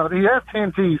excessive amount. He has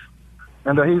 10 teeth,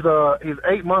 and he's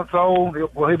 8 months old.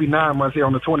 Well, he'll be 9 months here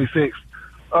on the 26th.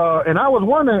 And I was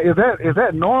wondering, is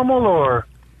that normal, or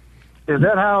is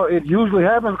that how it usually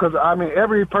happens? Because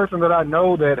every person that I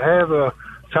know that has a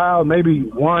child, maybe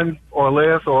one or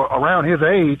less, or around his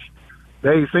age,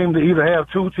 they seem to either have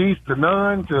 2 teeth to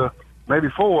none to maybe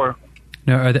 4.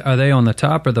 Now, are they on the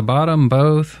top or the bottom?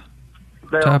 Both?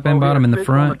 Top and bottom in the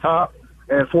front? On the top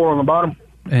and 4 on the bottom.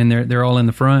 And they're all in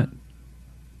the front?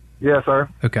 Yes, sir.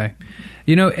 Okay.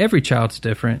 Every child's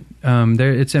different.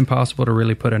 It's impossible to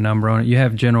really put a number on it. You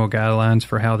have general guidelines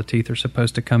for how the teeth are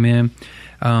supposed to come in.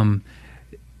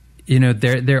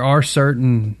 There are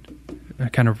certain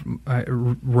kind of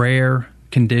rare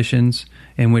conditions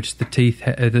in which the teeth,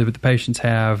 the patients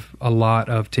have a lot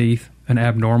of teeth, an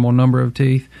abnormal number of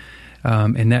teeth,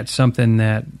 and that's something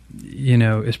that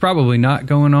is probably not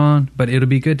going on. But it'll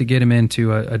be good to get them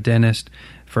into a dentist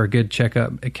for a good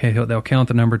checkup. They'll count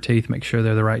the number of teeth, make sure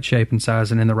they're the right shape and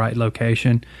size and in the right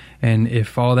location. And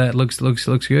if all that looks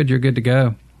good, you're good to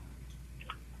go.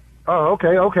 Oh,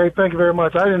 okay. Thank you very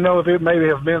much. I didn't know if it maybe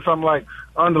have been some like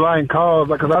underlying cause,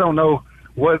 because I don't know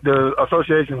what the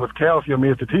association with calcium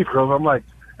is to teeth growth. I'm like,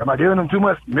 am I giving them too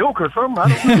much milk or something?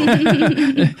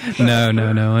 I don't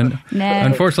know. No. And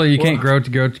unfortunately, you can't grow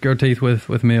teeth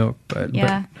with milk. But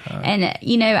and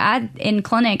in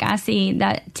clinic, I see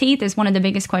that teeth is one of the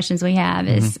biggest questions we have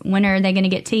is when are they going to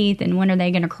get teeth and when are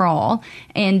they going to crawl?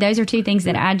 And those are two things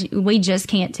that we just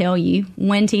can't tell you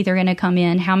when teeth are going to come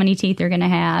in, how many teeth they're going to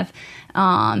have.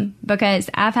 Because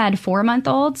I've had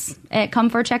 4-month-olds come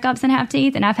for checkups and have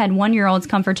teeth, and I've had 1-year-olds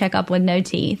come for checkup with no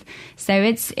teeth. So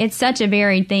it's such a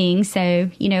varied thing.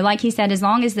 So, like he said, as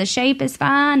long as the shape is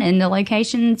fine and the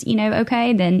location's,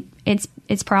 okay, then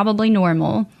it's probably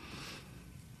normal.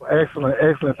 Excellent.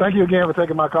 Thank you again for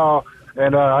taking my call,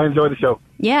 and I enjoyed the show.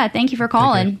 Yeah, thank you for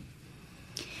calling.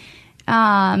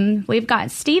 We've got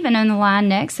Stephen on the line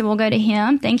next, so we'll go to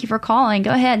him. Thank you for calling.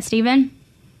 Go ahead, Stephen.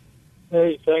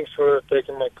 Hey, thanks for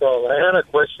taking my call. I had a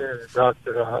question,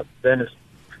 Dr. Dennis,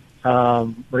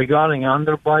 regarding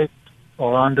underbite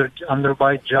or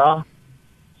underbite jaw.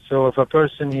 So if a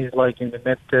person is like in the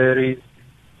mid-30s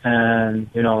and,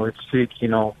 it's seek,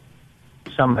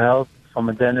 some help from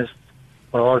a dentist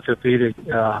or orthopedic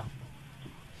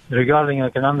regarding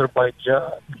like an underbite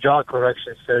jaw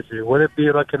correction surgery, would it be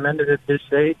recommended at this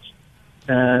age?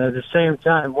 And at the same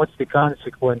time, what's the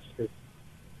consequences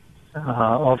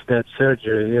of that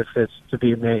surgery if it's to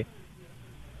be made?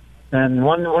 And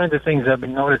one of the things I've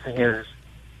been noticing is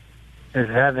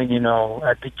having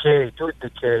a tooth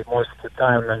decay most of the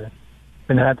time, and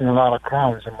been having a lot of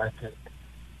crowns in my teeth.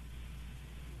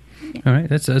 All right,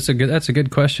 that's a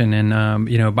good question,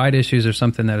 and bite issues are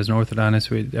something that as an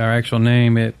orthodontist, our actual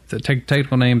name, the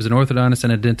technical name is an orthodontist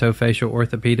and a dentofacial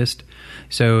orthopedist.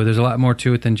 So there's a lot more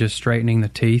to it than just straightening the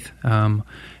teeth.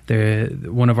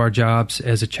 One of our jobs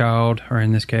as a child, or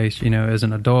in this case, as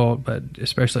an adult, but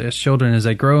especially as children, as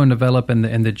they grow and develop and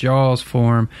the jaws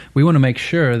form, we want to make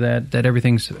sure that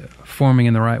everything's forming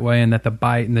in the right way and that the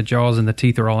bite and the jaws and the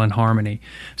teeth are all in harmony.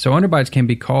 So underbites can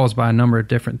be caused by a number of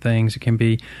different things. It can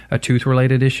be a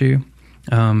tooth-related issue.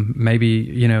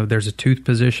 Maybe, there's a tooth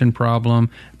position problem,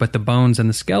 but the bones and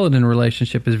the skeleton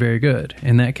relationship is very good.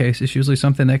 In that case, it's usually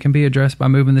something that can be addressed by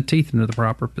moving the teeth into the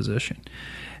proper position.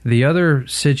 The other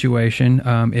situation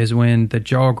is when the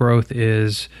jaw growth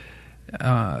is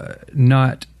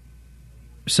not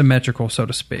symmetrical, so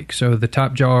to speak. So the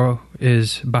top jaw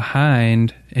is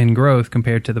behind in growth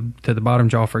compared to the bottom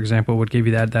jaw, for example, would give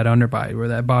you that underbite, where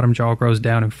that bottom jaw grows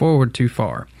down and forward too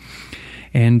far.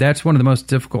 And that's one of the most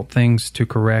difficult things to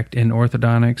correct in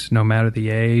orthodontics, no matter the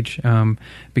age,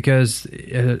 because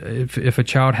if a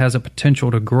child has a potential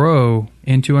to grow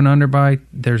into an underbite,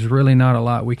 there's really not a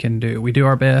lot we can do. We do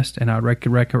our best, and I'd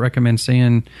recommend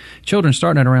seeing children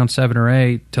starting at around 7 or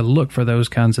 8 to look for those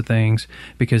kinds of things,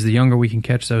 because the younger we can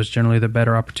catch those, generally the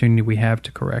better opportunity we have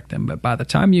to correct them. But by the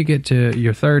time you get to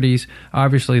your 30s,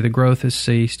 obviously the growth has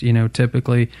ceased.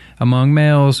 Typically among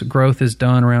males, growth is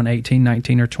done around 18,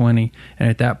 19, or 20. And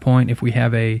at that point, if we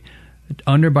have a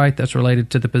underbite that's related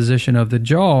to the position of the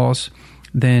jaws,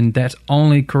 then that's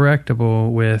only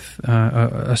correctable with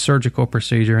a surgical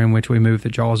procedure in which we move the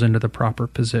jaws into the proper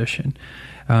position.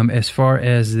 As far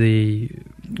as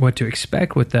what to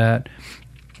expect with that,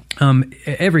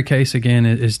 every case again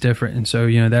is different, and so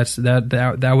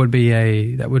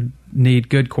that would need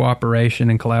good cooperation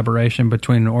and collaboration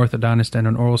between an orthodontist and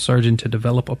an oral surgeon to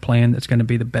develop a plan that's going to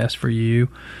be the best for you.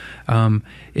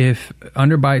 If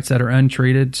underbites that are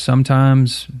untreated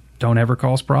sometimes don't ever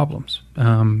cause problems,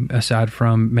 aside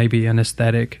from maybe an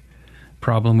aesthetic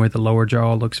problem where the lower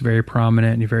jaw looks very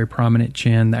prominent and a very prominent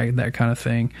chin, that kind of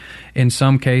thing. In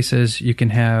some cases, you can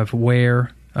have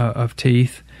wear of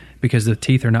teeth because the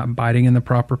teeth are not biting in the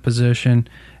proper position.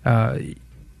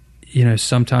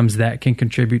 Sometimes that can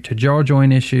contribute to jaw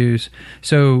joint issues.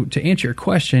 So to answer your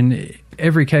question,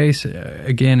 every case,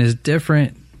 again, is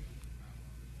different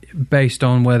based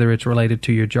on whether it's related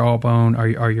to your jawbone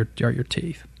or your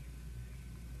teeth.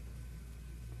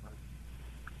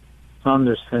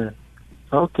 Understand.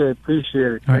 Okay,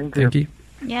 appreciate it. All right, thank you.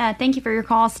 Yeah, thank you for your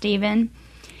call, Stephen.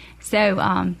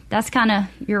 So that's kind of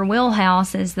your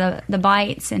wheelhouse, is the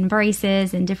bites and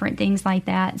braces and different things like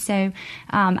that. So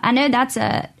I know that's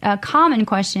a common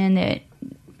question that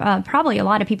probably a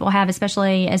lot of people have,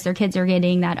 especially as their kids are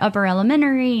getting that upper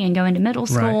elementary and going to middle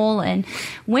school. Right. And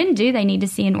when do they need to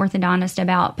see an orthodontist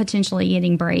about potentially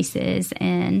getting braces?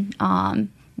 And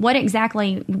what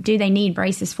exactly do they need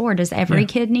braces for? Does every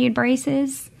kid need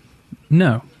braces?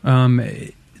 No.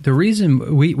 The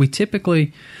reason we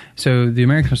typically, so the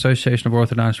American Association of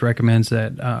Orthodontists recommends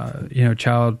that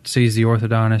child sees the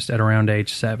orthodontist at around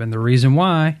age 7. The reason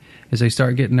why is they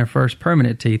start getting their first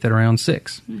permanent teeth at around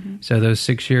 6. Mm-hmm. So those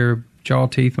 6-year jaw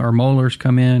teeth or molars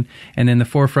come in, and then the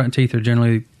forefront teeth are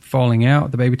generally falling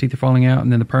out. The baby teeth are falling out,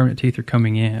 and then the permanent teeth are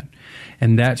coming in.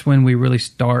 And that's when we really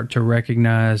start to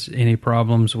recognize any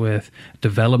problems with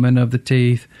development of the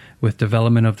teeth, with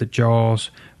development of the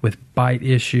jaws, with bite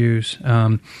issues.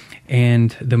 And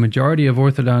the majority of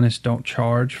orthodontists don't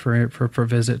charge for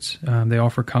visits. They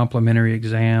offer complimentary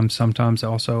exams, sometimes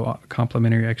also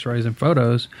complimentary x-rays and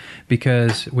photos,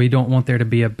 because we don't want there to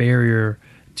be a barrier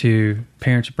to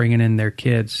parents bringing in their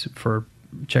kids for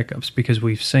checkups, because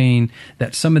we've seen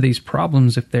that some of these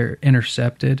problems, if they're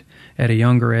intercepted at a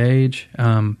younger age,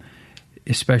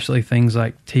 especially things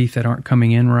like teeth that aren't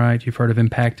coming in right. You've heard of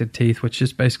impacted teeth, which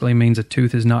just basically means a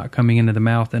tooth is not coming into the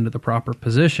mouth into the proper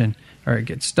position, or it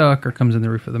gets stuck or comes in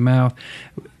the roof of the mouth.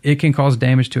 It can cause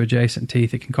damage to adjacent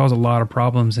teeth. It can cause a lot of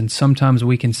problems, and sometimes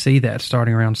we can see that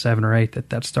starting around 7 or 8,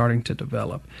 that's starting to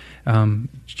develop.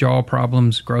 Jaw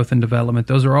problems, growth and development,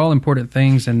 those are all important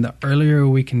things, and the earlier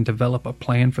we can develop a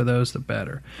plan for those, the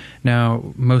better.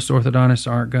 Now, most orthodontists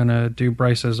aren't going to do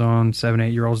braces on 7,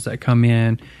 8-year-olds that come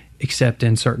in, except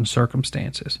in certain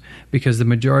circumstances, because the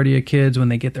majority of kids, when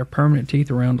they get their permanent teeth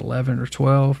around 11 or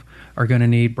 12, are going to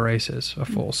need braces, a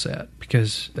full set,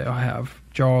 because they'll have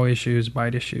jaw issues,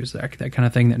 bite issues, that kind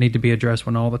of thing that need to be addressed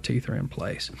when all the teeth are in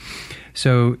place.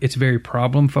 So it's very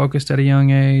problem focused at a young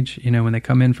age. When they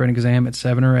come in for an exam at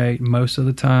 7 or 8, most of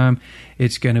the time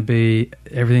it's going to be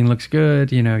everything looks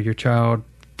good. Your child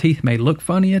teeth may look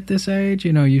funny at this age.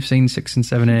 You've seen 6 and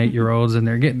 7 and 8-year-olds, and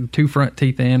they're getting 2 front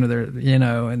teeth in, or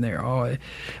and they're all.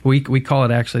 We call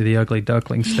it actually the ugly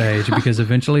duckling stage, because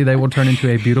eventually they will turn into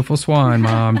a beautiful swan.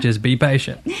 Mom, just be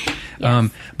patient.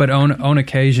 Yes. But on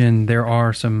occasion, there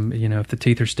are some. If the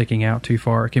teeth are sticking out too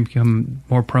far, it can become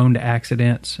more prone to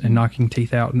accidents and knocking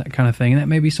teeth out and that kind of thing. And that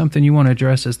may be something you want to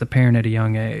address as the parent at a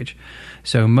young age.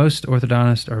 So most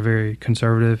orthodontists are very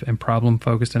conservative and problem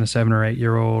focused in a 7 or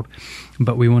 8-year-old,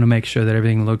 but we want to make sure that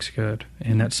everything looks good,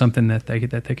 and that's something that they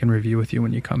can review with you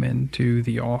when you come into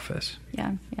the office.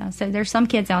 Yeah. So there's some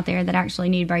kids out there that actually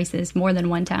need braces more than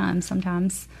one time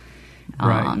sometimes.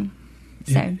 Right.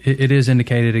 So it is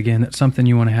indicated, again, that's something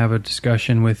you want to have a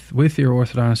discussion with your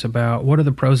orthodontist about. What are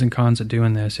the pros and cons of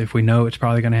doing this? If we know it's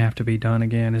probably going to have to be done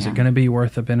again, is it going to be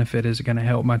worth the benefit? Is it going to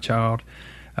help my child?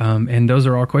 And those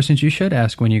are all questions you should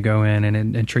ask when you go in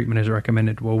and treatment is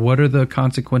recommended. Well, what are the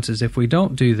consequences if we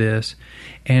don't do this,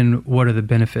 and what are the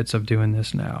benefits of doing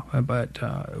this now? But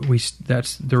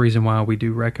that's the reason why we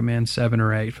do recommend 7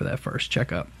 or 8 for that first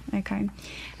checkup. Okay.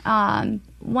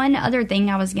 One other thing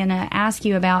I was going to ask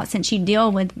you about, since you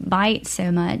deal with bites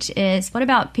so much, is what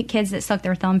about kids that suck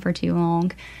their thumb for too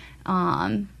long?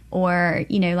 Or,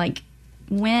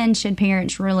 when should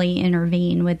parents really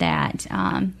intervene with that?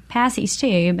 Passies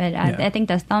too, but I think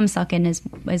the thumb sucking is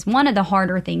one of the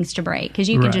harder things to break, because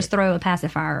you can just throw a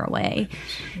pacifier away.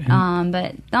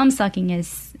 But thumb sucking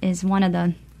is one of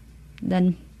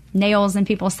the nails in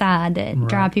people's side that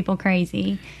drive people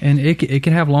crazy. And it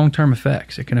can have long-term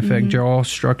effects. It can affect jaw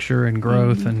structure and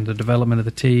growth and the development of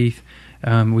the teeth.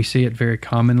 We see it very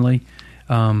commonly.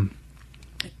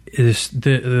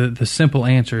 The simple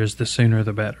answer is the sooner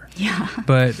the better. Yeah.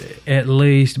 But at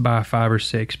least by 5 or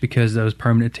 6, because those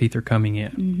permanent teeth are coming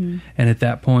in. Mm-hmm. And at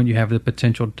that point, you have the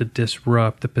potential to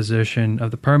disrupt the position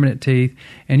of the permanent teeth.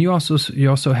 And you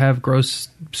also have growth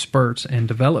spurts and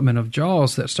development of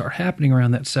jaws that start happening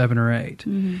around that 7 or 8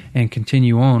 and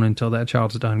continue on until that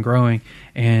child's done growing.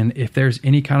 And if there's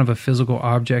any kind of a physical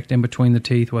object in between the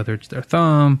teeth, whether it's their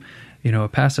thumb, a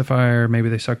pacifier, maybe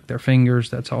they suck their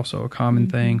fingers, that's also a common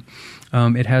thing.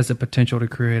 It has the potential to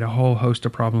create a whole host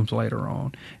of problems later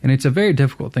on. And it's a very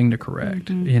difficult thing to correct.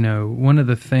 One of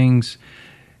the things,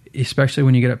 especially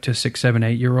when you get up to a 6, 7,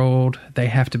 8-year-old, they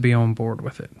have to be on board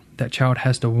with it. That child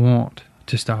has to want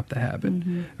to stop the habit,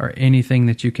 or anything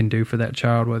that you can do for that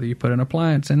child, whether you put an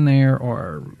appliance in there,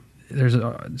 or there's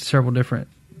several different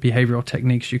behavioral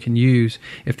techniques you can use.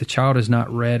 If the child is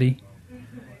not ready,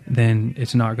 then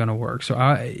it's not going to work. So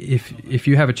if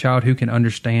you have a child who can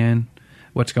understand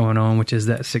what's going on, which is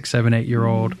that 6, 7,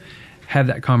 8-year-old, have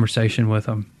that conversation with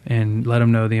them and let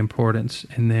them know the importance,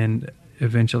 and then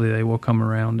eventually they will come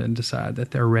around and decide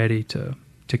that they're ready to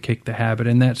kick the habit.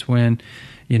 And that's when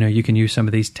you can use some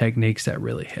of these techniques that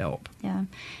really help. Yeah,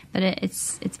 but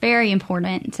it's very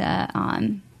important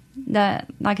to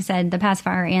like I said, the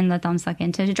pacifier and the thumb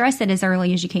sucking, to address it as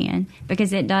early as you can,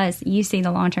 because you see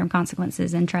the long-term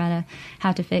consequences and try to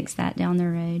have to fix that down the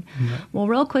road. Mm-hmm. Well,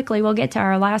 real quickly, we'll get to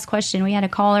our last question. We had a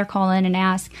caller call in and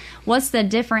ask, what's the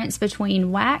difference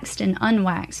between waxed and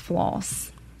unwaxed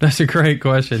floss? That's a great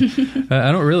question.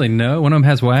 I don't really know. One of them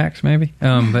has wax, maybe.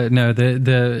 But no,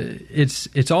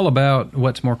 it's all about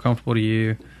what's more comfortable to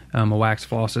you. A wax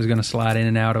floss is going to slide in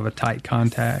and out of a tight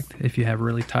contact. If you have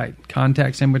really tight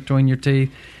contacts in between your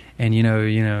teeth, and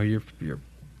you're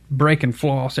breaking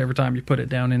floss every time you put it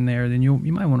down in there, then you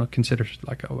might want to consider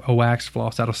like a wax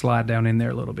floss that'll slide down in there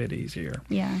a little bit easier.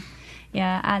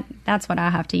 Yeah, that's what I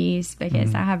have to use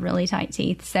because I have really tight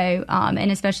teeth. So, and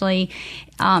especially,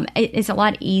 it's a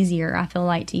lot easier, I feel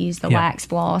like, to use the wax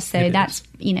floss. So that's,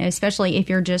 especially if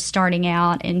you're just starting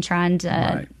out and trying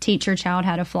to teach your child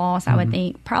how to floss, I would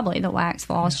think probably the wax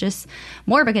floss, just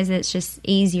more because it's just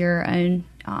easier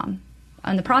on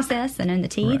the process and on the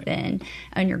teeth and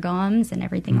on your gums and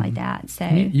everything like that. So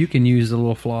you can use the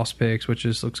little floss picks, which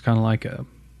looks kind of like a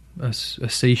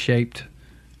C-shaped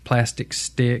plastic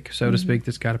stick, so to speak,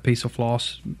 that's got a piece of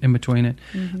floss in between it.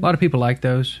 A lot of people like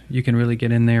those. You can really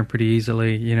get in there pretty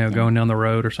easily, going down the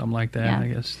road or something like that. I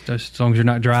guess just as long as you're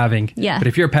not driving. But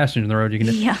if you're a passenger on the road, you can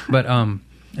do it. But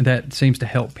that seems to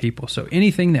help people. So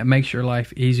anything that makes your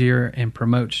life easier and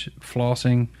promotes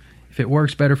flossing, if it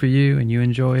works better for you and you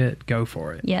enjoy it, go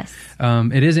for it. Yes.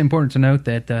 It is important to note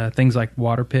that things like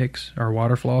water picks or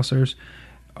water flossers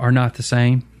are not the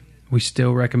same. We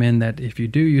still recommend that if you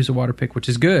do use a water pick, which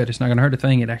is good, it's not going to hurt a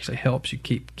thing. It actually helps you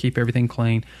keep everything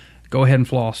clean. Go ahead and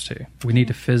floss too. We need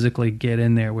to physically get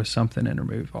in there with something and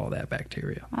remove all that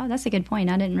bacteria. Oh, that's a good point.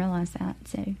 I didn't realize that.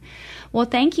 So, well,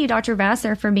 thank you, Dr.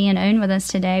 Vassar, for being on with us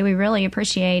today. We really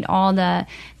appreciate all the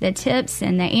tips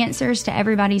and the answers to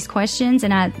everybody's questions.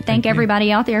 And I thank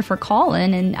everybody out there for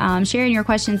calling and sharing your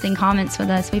questions and comments with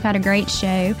us. We've had a great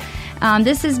show.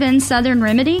 This has been Southern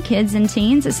Remedy, Kids and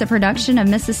Teens. It's a production of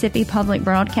Mississippi Public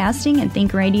Broadcasting and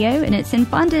Think Radio, and it's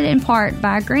funded in part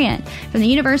by a grant from the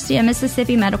University of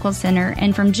Mississippi Medical Center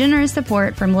and from generous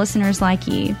support from listeners like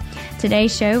you.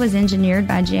 Today's show was engineered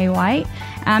by Jay White.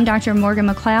 I'm Dr. Morgan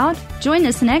McLeod. Join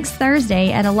us next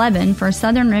Thursday at 11 for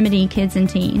Southern Remedy, Kids and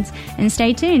Teens. And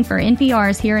stay tuned for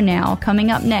NPR's Here and Now, coming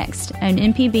up next on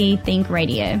MPB Think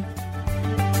Radio.